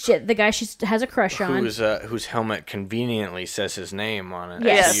 The guy she has a crush on. Whose helmet conveniently says his name on it.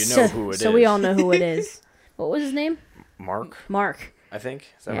 Yes. So you know who it is. So we all know who it is. What was his name? Mark, I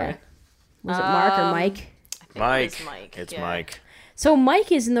think. Is that Yeah. right? Was it Mark or Mike? Mike. It's Yeah. Mike. So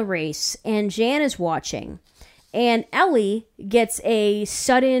Mike is in the race, and Jan is watching. And Ellie gets a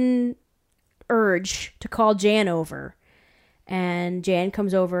sudden urge to call Jan over. And Jan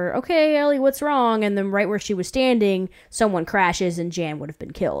comes over, okay, Ellie, what's wrong? And then right where she was standing, someone crashes and Jan would have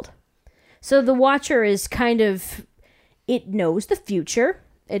been killed. So the Watcher is kind of, it knows the future.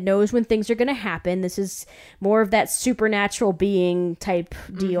 It knows when things are going to happen. This is more of that supernatural being type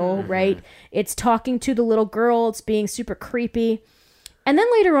deal, right? It's talking to the little girl. It's being super creepy. And then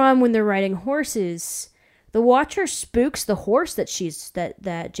later on, when they're riding horses, the Watcher spooks the horse that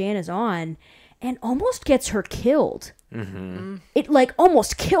Jan is on, and almost gets her killed. It like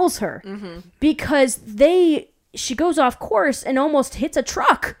almost kills her because she goes off course and almost hits a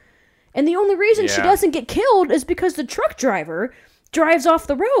truck. And the only reason she doesn't get killed is because the truck driver drives off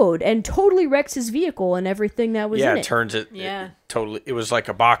the road and totally wrecks his vehicle and everything that was in it. Turns it. Yeah. It totally. It was like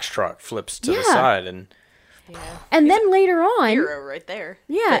a box truck, flips to the side, and And then later on, Hero right there.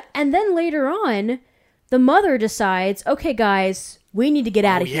 yeah, and then later on, the mother decides, okay, guys, we need to get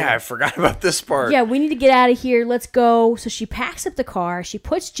out of here. yeah, I forgot about this part. Yeah, we need to get out of here. Let's go. So she packs up the car. She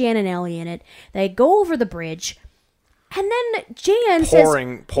puts Jan and Ellie in it. They go over the bridge. And then Jan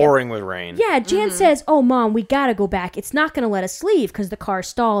says... pouring with rain. Yeah, Jan says, oh, Mom, we got to go back. It's not going to let us leave because the car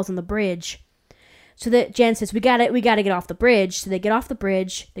stalls on the bridge. So that Jan says, we got to get off the bridge. So they get off the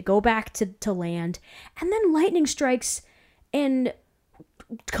bridge. They go back to land. And then lightning strikes and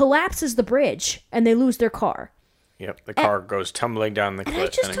collapses the bridge. And they lose their car. Yep, the car goes tumbling down the cliff And I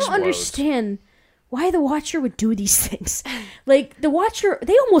just and don't explodes. understand why the Watcher would do these things. Like, the Watcher,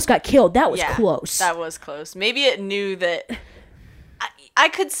 they almost got killed. That was close. That was close. Maybe it knew that. I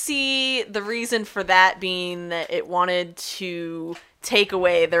could see the reason for that being that it wanted to take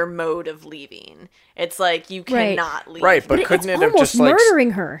away their mode of leaving. It's like you Right. cannot leave. Right, but But couldn't it's it have almost just like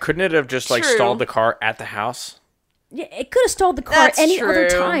murdering her. Couldn't it have just like True. stalled the car at the house? Yeah, it could have stalled the car That's any other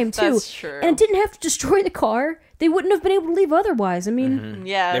true. time, too. That's true. And it didn't have to destroy the car. They wouldn't have been able to leave otherwise. I mean,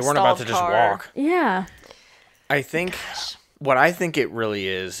 Yeah, They weren't about to stalled just car. walk. yeah. I think what I think it really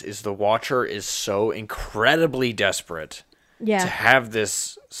is the Watcher is so incredibly desperate to Yeah. have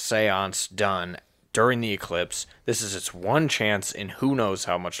this seance done during the eclipse. This is its one chance in who knows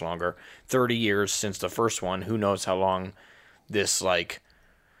how much longer. 30 years since the first one. Who knows how long this, like,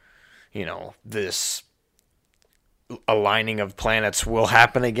 you know, this aligning of planets will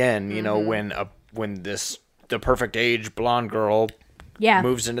happen again. You know, when the perfect age blonde girl Yeah.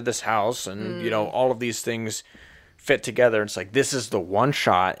 moves into this house and, you know, all of these things fit together. It's like, this is the one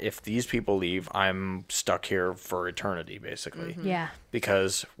shot. If these people leave, I'm stuck here for eternity, basically. Yeah.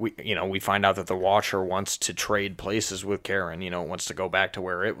 Because we find out that the Watcher wants to trade places with Karen, wants to go back to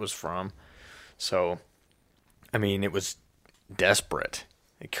where it was from. So, I mean, it was desperate.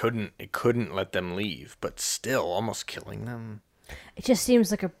 It couldn't let them leave, but still almost killing them. It just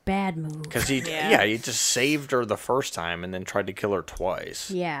seems like a bad move. Because he just saved her the first time and then tried to kill her twice.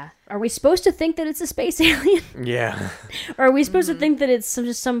 Yeah. Are we supposed to think that it's a space alien? Yeah. Or are we supposed to think that it's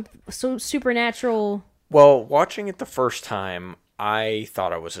some supernatural... Well, watching it the first time, I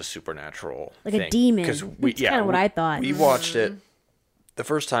thought it was a supernatural Like thing. a demon. 'Cause That's kinda what I thought. We watched it the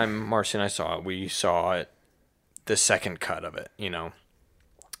first time Marcy and I saw it. We saw it, the second cut of it.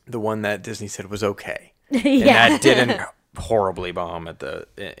 The one that Disney said was okay, and that didn't horribly bomb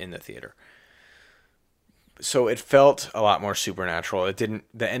in the theater. So it felt a lot more supernatural. The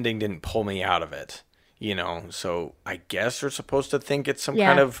ending didn't pull me out of it. So I guess you're supposed to think it's some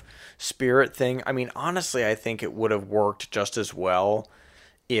kind of spirit thing. I mean, honestly, I think it would have worked just as well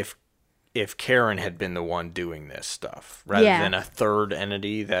if Karen had been the one doing this stuff rather than a third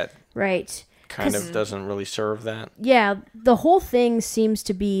entity that Right. kind of doesn't really serve that. Yeah, the whole thing seems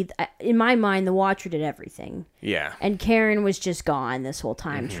to be, in my mind, the Watcher did everything. Yeah. And Karen was just gone this whole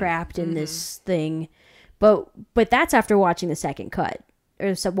time, trapped in this thing. But that's after watching the second cut,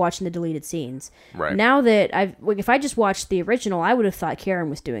 or watching the deleted scenes. Right. Now that if I just watched the original, I would have thought Karen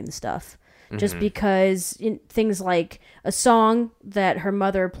was doing the stuff. Just because things like a song that her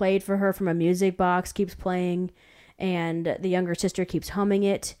mother played for her from a music box keeps playing, and the younger sister keeps humming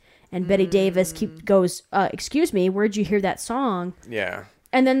it. And Betty Davis goes, excuse me, where'd you hear that song? Yeah.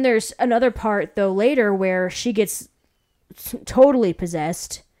 And then there's another part, though, later where she gets totally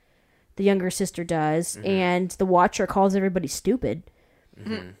possessed. The younger sister does. And the Watcher calls everybody stupid.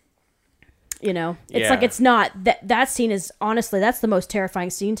 You know? It's like, it's not... That scene is, honestly, that's the most terrifying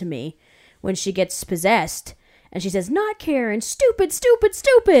scene to me. When she gets possessed. And she says, not Karen, stupid, stupid,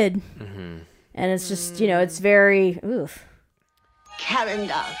 stupid. And it's just, you know, it's very... Oof. Karen,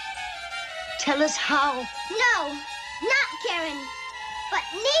 darling, tell us how. No, not Karen, but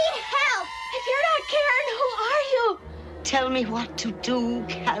need help. If you're not Karen, who are you? Tell me what to do,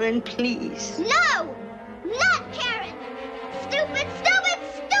 Karen, please. No, not Karen. Stupid, stupid,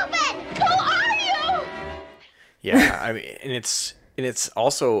 stupid. Who are you? Yeah, I mean, and it's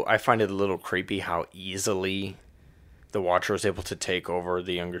also, I find it a little creepy how easily the Watcher is able to take over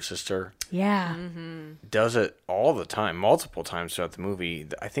the younger sister. Yeah. Does it all the time, multiple times throughout the movie.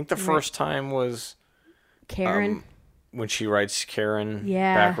 I think the first time was Karen. when she writes Karen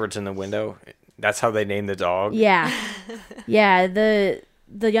Yeah. backwards in the window. That's how they name the dog. Yeah. Yeah,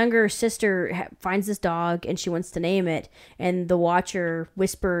 the younger sister finds this dog and she wants to name it. And the Watcher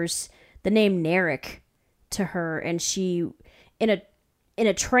whispers the name Narek to her. And she, in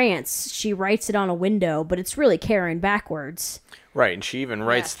a trance, she writes it on a window, but it's really Karen backwards. Right, and she even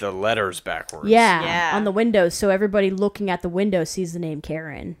writes the letters backwards. Yeah, on the window, so everybody looking at the window sees the name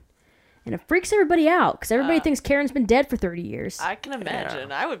Karen. And it freaks everybody out, because everybody thinks Karen's been dead for 30 years. I can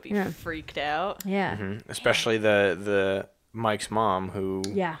imagine. I would be freaked out. Yeah. Especially the Mike's mom who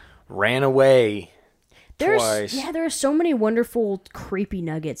Yeah. ran away There's twice. Yeah, there are so many wonderful creepy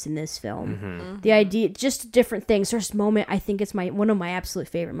nuggets in this film. The idea, just different things. There's a moment, I think it's one of my absolute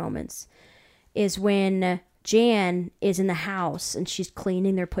favorite moments, is when Jan is in the house and she's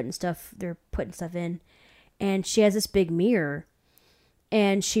cleaning. They're putting stuff in, and she has this big mirror,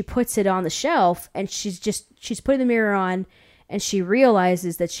 and she puts it on the shelf, and she's putting the mirror on, and she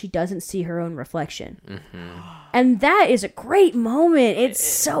realizes that she doesn't see her own reflection. And that is a great moment. It's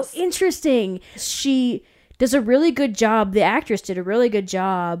so interesting. She does a really good job. The actress did a really good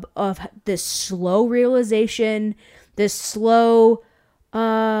job of this slow realization, this slow,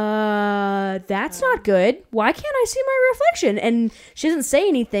 that's not good. Why can't I see my reflection? And she doesn't say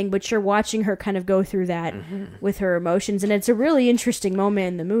anything, but you're watching her kind of go through that with her emotions. And it's a really interesting moment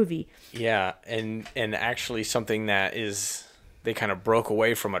in the movie. Yeah, and actually something that is, they kind of broke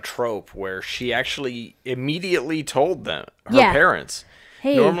away from a trope where she actually immediately told them, her parents.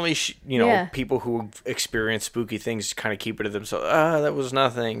 Hey, normally, people who experience spooky things kind of keep it to themselves. That was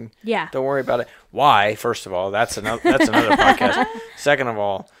nothing. Yeah. Don't worry about it. Why? First of all, that's another podcast. Second of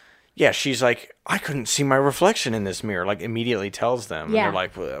all, yeah, she's like, I couldn't see my reflection in this mirror. Like, immediately tells them. Yeah. And they're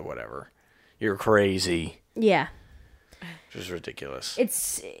like, well, whatever. You're crazy. Yeah. Which is ridiculous.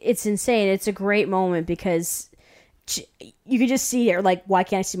 It's insane. It's a great moment because you could just see her like, why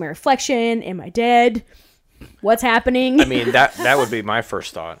can't I see my reflection? Am I dead? What's happening? I mean, that would be my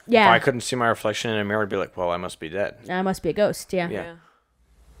first thought. Yeah. If I couldn't see my reflection in a mirror, I'd be like, well, I must be dead. I must be a ghost. Yeah. Yeah.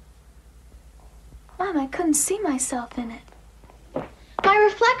 Mom, I couldn't see myself in it. My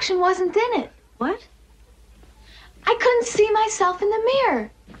reflection wasn't in it. What? I couldn't see myself in the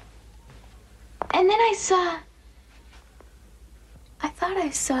mirror. And then I thought I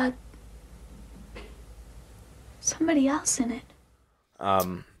saw somebody else in it.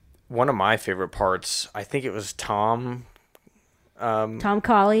 One of my favorite parts, I think it was Tom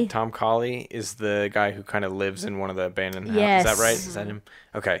Colley. Tom Colley is the guy who kind of lives in one of the abandoned houses. Yes. Is that right? Is that him?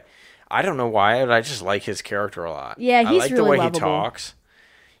 Okay. I don't know why, but I just like his character a lot. Yeah, I he's like really the way lovable. he talks.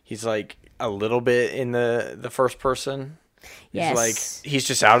 He's like a little bit in the first person. Yes. He's like, he's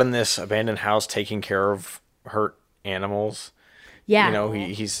just out in this abandoned house taking care of hurt animals. Yeah. You know,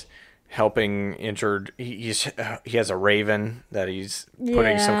 he's helping injured. He has a raven that he's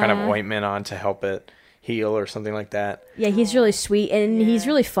putting some kind of ointment on to help it heal or something like that. Yeah, he's really sweet, and he's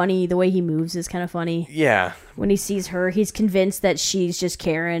really funny. The way he moves is kind of funny. Yeah. When he sees her, he's convinced that she's just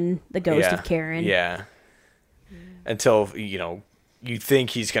Karen, the ghost of Karen. Yeah. Until, you think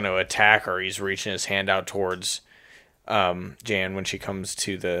he's going to attack her. He's reaching his hand out towards Jan when she comes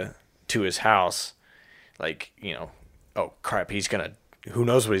to his house. Like, oh, crap, who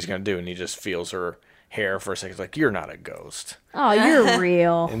knows what he's going to do? And he just feels her hair for a second. He's like, you're not a ghost. Oh, you're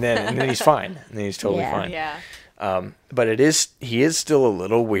real. And then he's fine. And then he's totally fine. Yeah. But he is still a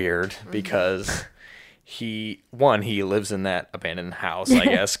little weird because he lives in that abandoned house, I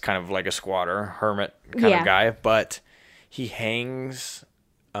guess, kind of like a squatter, hermit kind of guy. But he hangs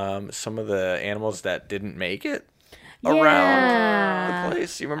some of the animals that didn't make it around the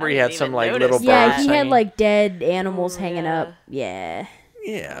place. You remember he had some like little birds Yeah, he had hanging? like dead animals hanging up. Yeah.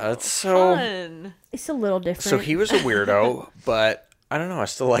 Yeah, it's so. Fun. It's a little different. So he was a weirdo, but I don't know. I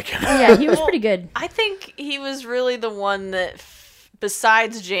still like him. Yeah, he was pretty good. I think he was really the one that,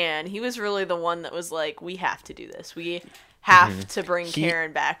 besides Jan, he was really the one that was like, we have to do this. We have to bring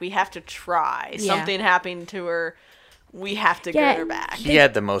Karen back. We have to try. Yeah. Something happened to her. We have to get her back. He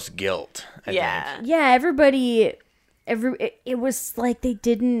had the most guilt. I Yeah. think. Yeah, everybody, it was like they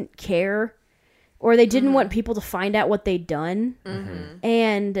didn't care, or they didn't want people to find out what they'd done.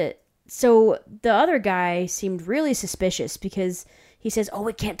 And so the other guy seemed really suspicious because he says, "Oh,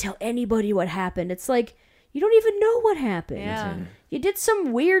 we can't tell anybody what happened." It's like, you don't even know what happened. Yeah. You did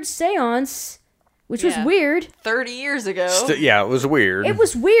some weird seance, which was Yeah. weird. 30 years ago. Yeah, it was weird. It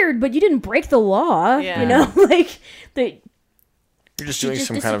was weird, but you didn't break the law. Yeah. You know, like You're just She doing just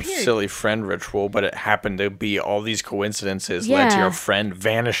some kind of disappeared. silly friend ritual, but it happened to be all these coincidences led to Yeah. your friend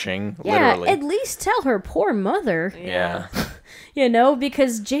vanishing, yeah, literally. at least tell her poor mother. Yeah. You know,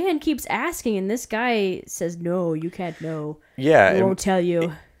 because Jan keeps asking, and this guy says, "No, you can't know. Yeah. I it- won't tell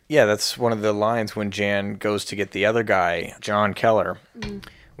you." Yeah, that's one of the lines when Jan goes to get the other guy, John Keller.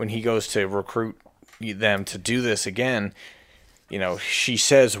 When he goes to recruit them to do this again, you know, she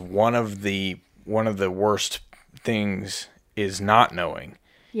says one of the worst things is not knowing.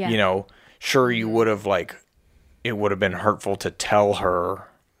 Yeah. You know, sure you would have it would have been hurtful to tell her,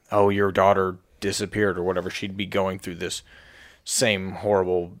 "Oh, your daughter disappeared" or whatever. She'd be going through this same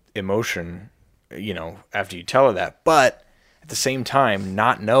horrible emotion, you know, after you tell her that. But at the same time,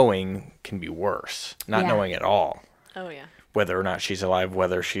 not knowing can be worse. Not Yeah. knowing at all. Oh, yeah. Whether or not she's alive,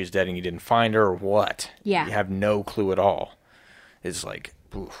 whether she's dead and you didn't find her or what. Yeah. You have no clue at all. It's like,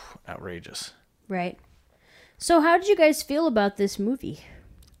 oof, outrageous. Right. So, how did you guys feel about this movie?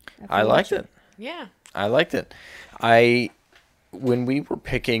 I liked it. Yeah. I liked it. When we were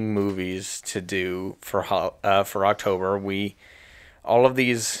picking movies to do for October, all of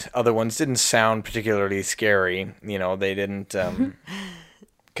these other ones didn't sound particularly scary. You know, they didn't,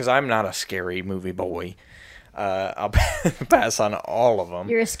 because I'm not a scary movie boy. I'll pass on all of them.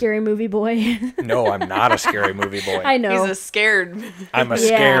 You're a scary movie boy. No, I'm not a scary movie boy. I know. He's a scared. I'm a Yeah.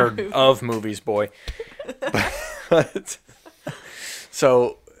 scared of movies boy. But,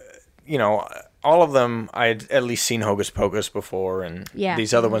 so, you know, all of them, I'd at least seen Hocus Pocus before, and Yeah.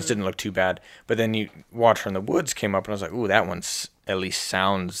 these other ones didn't look too bad. But then you Watcher in the Woods came up, and I was like, ooh, that one's at least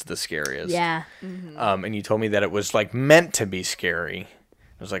sounds the scariest. Yeah. And you told me that it was like meant to be scary.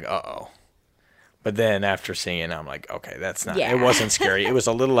 I was like, uh-oh. But then after seeing it, I'm like, okay, that's not. Yeah. It wasn't scary. It was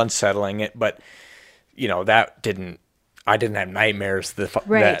a little unsettling. But you know, I didn't have nightmares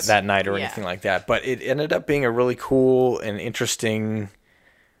Right. that night or Yeah. anything like that. But it ended up being a really cool and interesting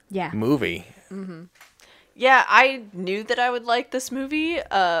Yeah. movie. Yeah, I knew that I would like this movie,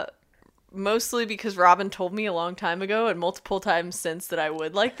 mostly because Robin told me a long time ago and multiple times since that I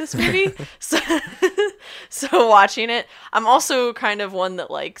would like this movie. So watching it, I'm also kind of one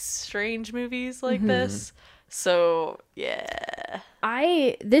that likes strange movies like this. So, yeah.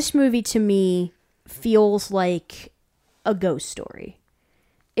 This movie to me feels like a ghost story.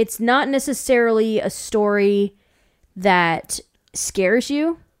 It's not necessarily a story that scares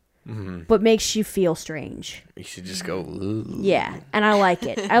you, but makes you feel strange. You should just go. "Ooh." Yeah, and I like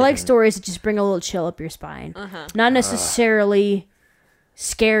it. I like stories that just bring a little chill up your spine. Not necessarily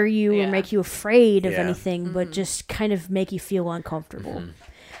scare you Yeah. or make you afraid of Yeah. anything, but just kind of make you feel uncomfortable.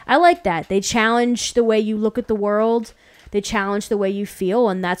 I like that. They challenge the way you look at the world. They challenge the way you feel,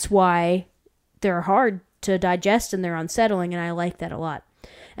 and that's why they're hard to digest and they're unsettling, and I like that a lot.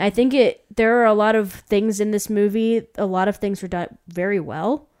 And I think there are a lot of things in this movie, a lot of things were done very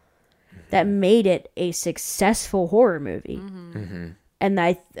well that made it a successful horror movie. And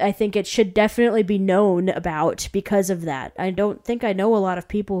I think it should definitely be known about because of that. I don't think I know a lot of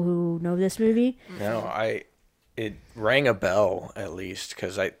people who know this movie. No, it rang a bell at least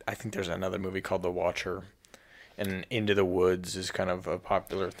because I think there's another movie called The Watcher, and Into the Woods is kind of a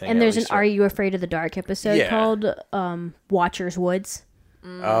popular thing. And at there's an least. Are You Afraid of the Dark episode Yeah. called Watcher's Woods.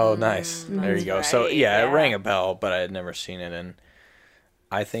 Oh, nice. There you go. That's So right, yeah, it yeah. rang a bell, but I had never seen it, and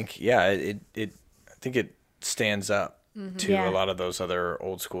I think I think it stands up to Yeah. a lot of those other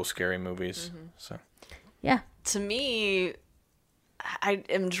old school scary movies. So Yeah. To me, I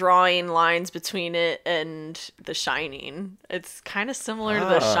am drawing lines between it and The Shining. It's kind of similar to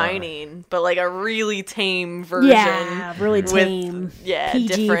The Shining, but like a really tame version. Yeah, really with- tame. yeah, PG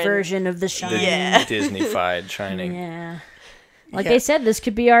different- version of The Shining. Yeah. Disney-fied Shining. Yeah. Like Yeah. they said, this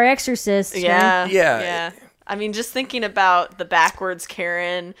could be our Exorcist. right? Yeah. Yeah. I mean, just thinking about the backwards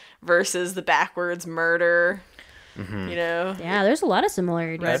Karen versus the backwards murder, you know? Yeah, there's a lot of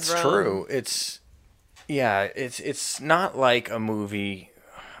similarities. Red That's Rum. true. It's not like a movie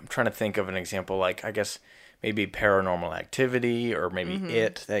I'm trying to think of an example, like, I guess maybe Paranormal Activity or maybe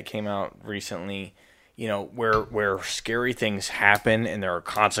It that came out recently, you know, where scary things happen and there are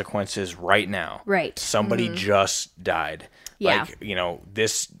consequences right now. Right. Somebody just died. Yeah. Like, you know,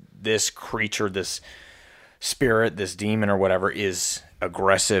 this creature, this spirit, this demon or whatever is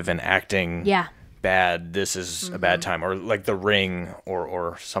aggressive and acting bad. This is a bad time. Or like The Ring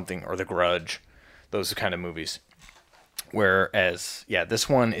or something, or The Grudge, those kind of movies. Whereas, this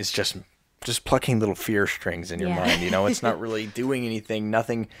one is just plucking little fear strings in your mind. You know, it's not really doing anything.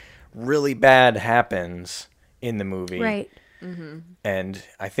 Nothing really bad happens in the movie. Right. And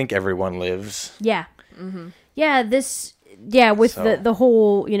I think everyone lives. Yeah. Yeah, with the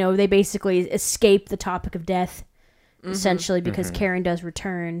whole, you know, they basically escape the topic of death, essentially, because Karen does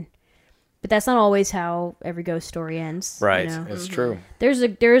return. But that's not always how every ghost story ends. Right, you know? it's true. There's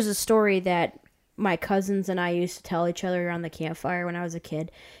a story that my cousins and I used to tell each other around the campfire when I was a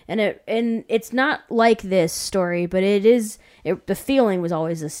kid, and it's not like this story, but the feeling was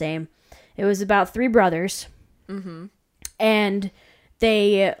always the same. It was about 3 brothers, and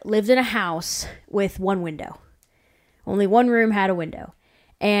they lived in a house with one window. Only one room had a window,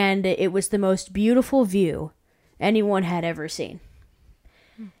 and it was the most beautiful view anyone had ever seen.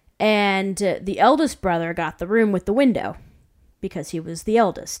 And the eldest brother got the room with the window because he was the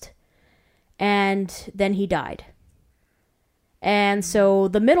eldest. And then he died. And so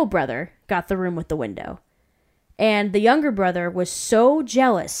the middle brother got the room with the window. And the younger brother was so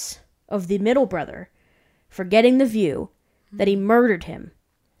jealous of the middle brother for getting the view that he murdered him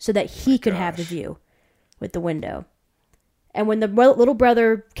so that he could have the view with the window. And when the little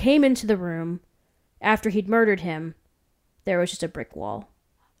brother came into the room after he'd murdered him, there was just a brick wall.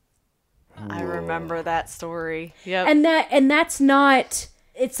 I remember that story. Yep. And that's not...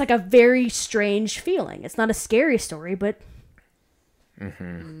 It's like a very strange feeling. It's not a scary story, but...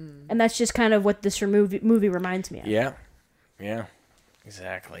 And that's just kind of what this movie reminds me of. Yeah. Yeah.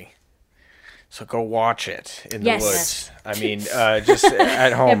 Exactly. So go watch it in the woods. I mean, just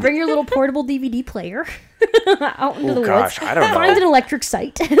at home. Yeah, bring your little portable DVD player out into the woods. I don't know. Find an electric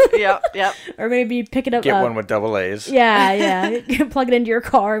site. Yep. Or maybe pick it up. Get one with double A's. Yeah. Plug it into your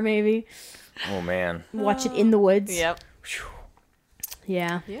car, maybe. Oh, man. Watch it in the woods. Yep.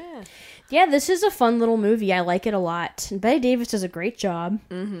 Yeah. Yeah, this is a fun little movie. I like it a lot. And Bette Davis does a great job.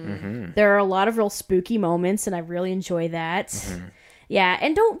 There are a lot of real spooky moments, and I really enjoy that. Yeah,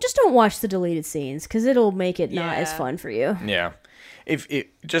 and don't watch the deleted scenes, because it'll make it not as fun for you. Yeah.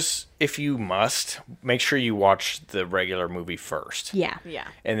 If you must, make sure you watch the regular movie first. Yeah.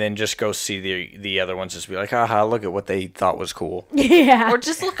 And then just go see the other ones. Just be like, haha, look at what they thought was cool. Yeah. Or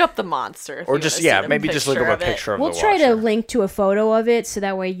just look up the monster. Or just, maybe just look up a picture of the We'll try to link to a photo of it, so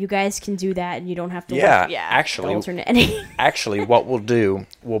that way you guys can do that and you don't have to watch actually, alternate. Actually, what we'll do,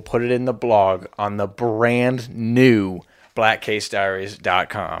 we'll put it in the blog on the brand new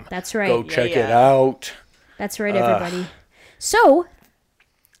blackcasediaries.com. That's right. Go check it out. That's right, everybody. So...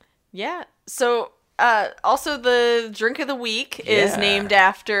 Yeah. So, also the drink of the week is named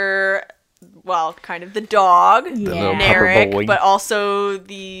after, well, kind of the dog, Narek, but also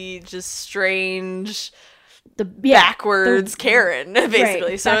the just strange, backwards Karen, basically.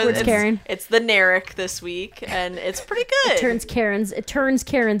 Right. So backwards Karen. It's the Narek this week, and it's pretty good. It turns Karens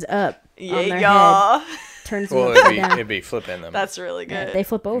up on their head. Turns them well, down. it'd be flipping them. That's really good. Yeah, they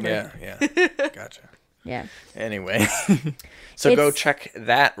flip over. Yeah. Gotcha. Yeah. Anyway, so go check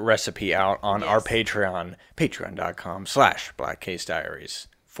that recipe out on our Patreon, patreon.com/blackcasediaries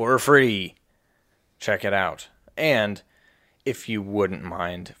for free. Check it out. And if you wouldn't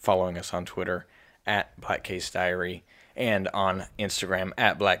mind following us on Twitter at blackcasediary and on Instagram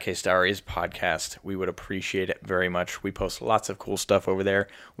at blackcasediaries podcast, we would appreciate it very much. We post lots of cool stuff over there.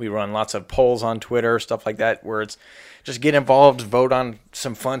 We run lots of polls on Twitter, stuff like that, where it's just get involved, vote on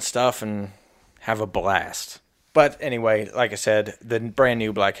some fun stuff, and have a blast. But anyway, like I said, the brand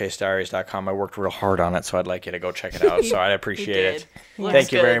new blackcasediaries.com, I worked real hard on it, so I'd like you to go check it out. So I'd appreciate it.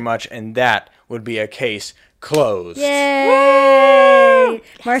 Thank you very much. And that would be a case closed. Yay!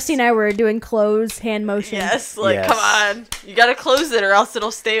 Marcy and I were doing close hand motion. Yes, come on. You gotta close it or else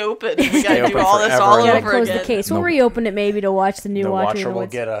it'll stay open. We gotta do all this all over again. You gotta close the case. We'll reopen it maybe to watch the new Watcher will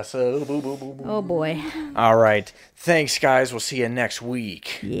get us. Oh boy. All right. Thanks, guys. We'll see you next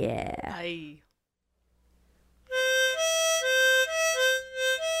week. Yeah. Bye.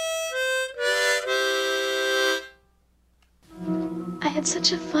 I had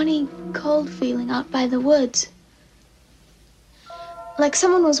such a funny, cold feeling out by the woods. Like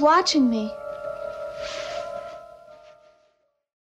someone was watching me.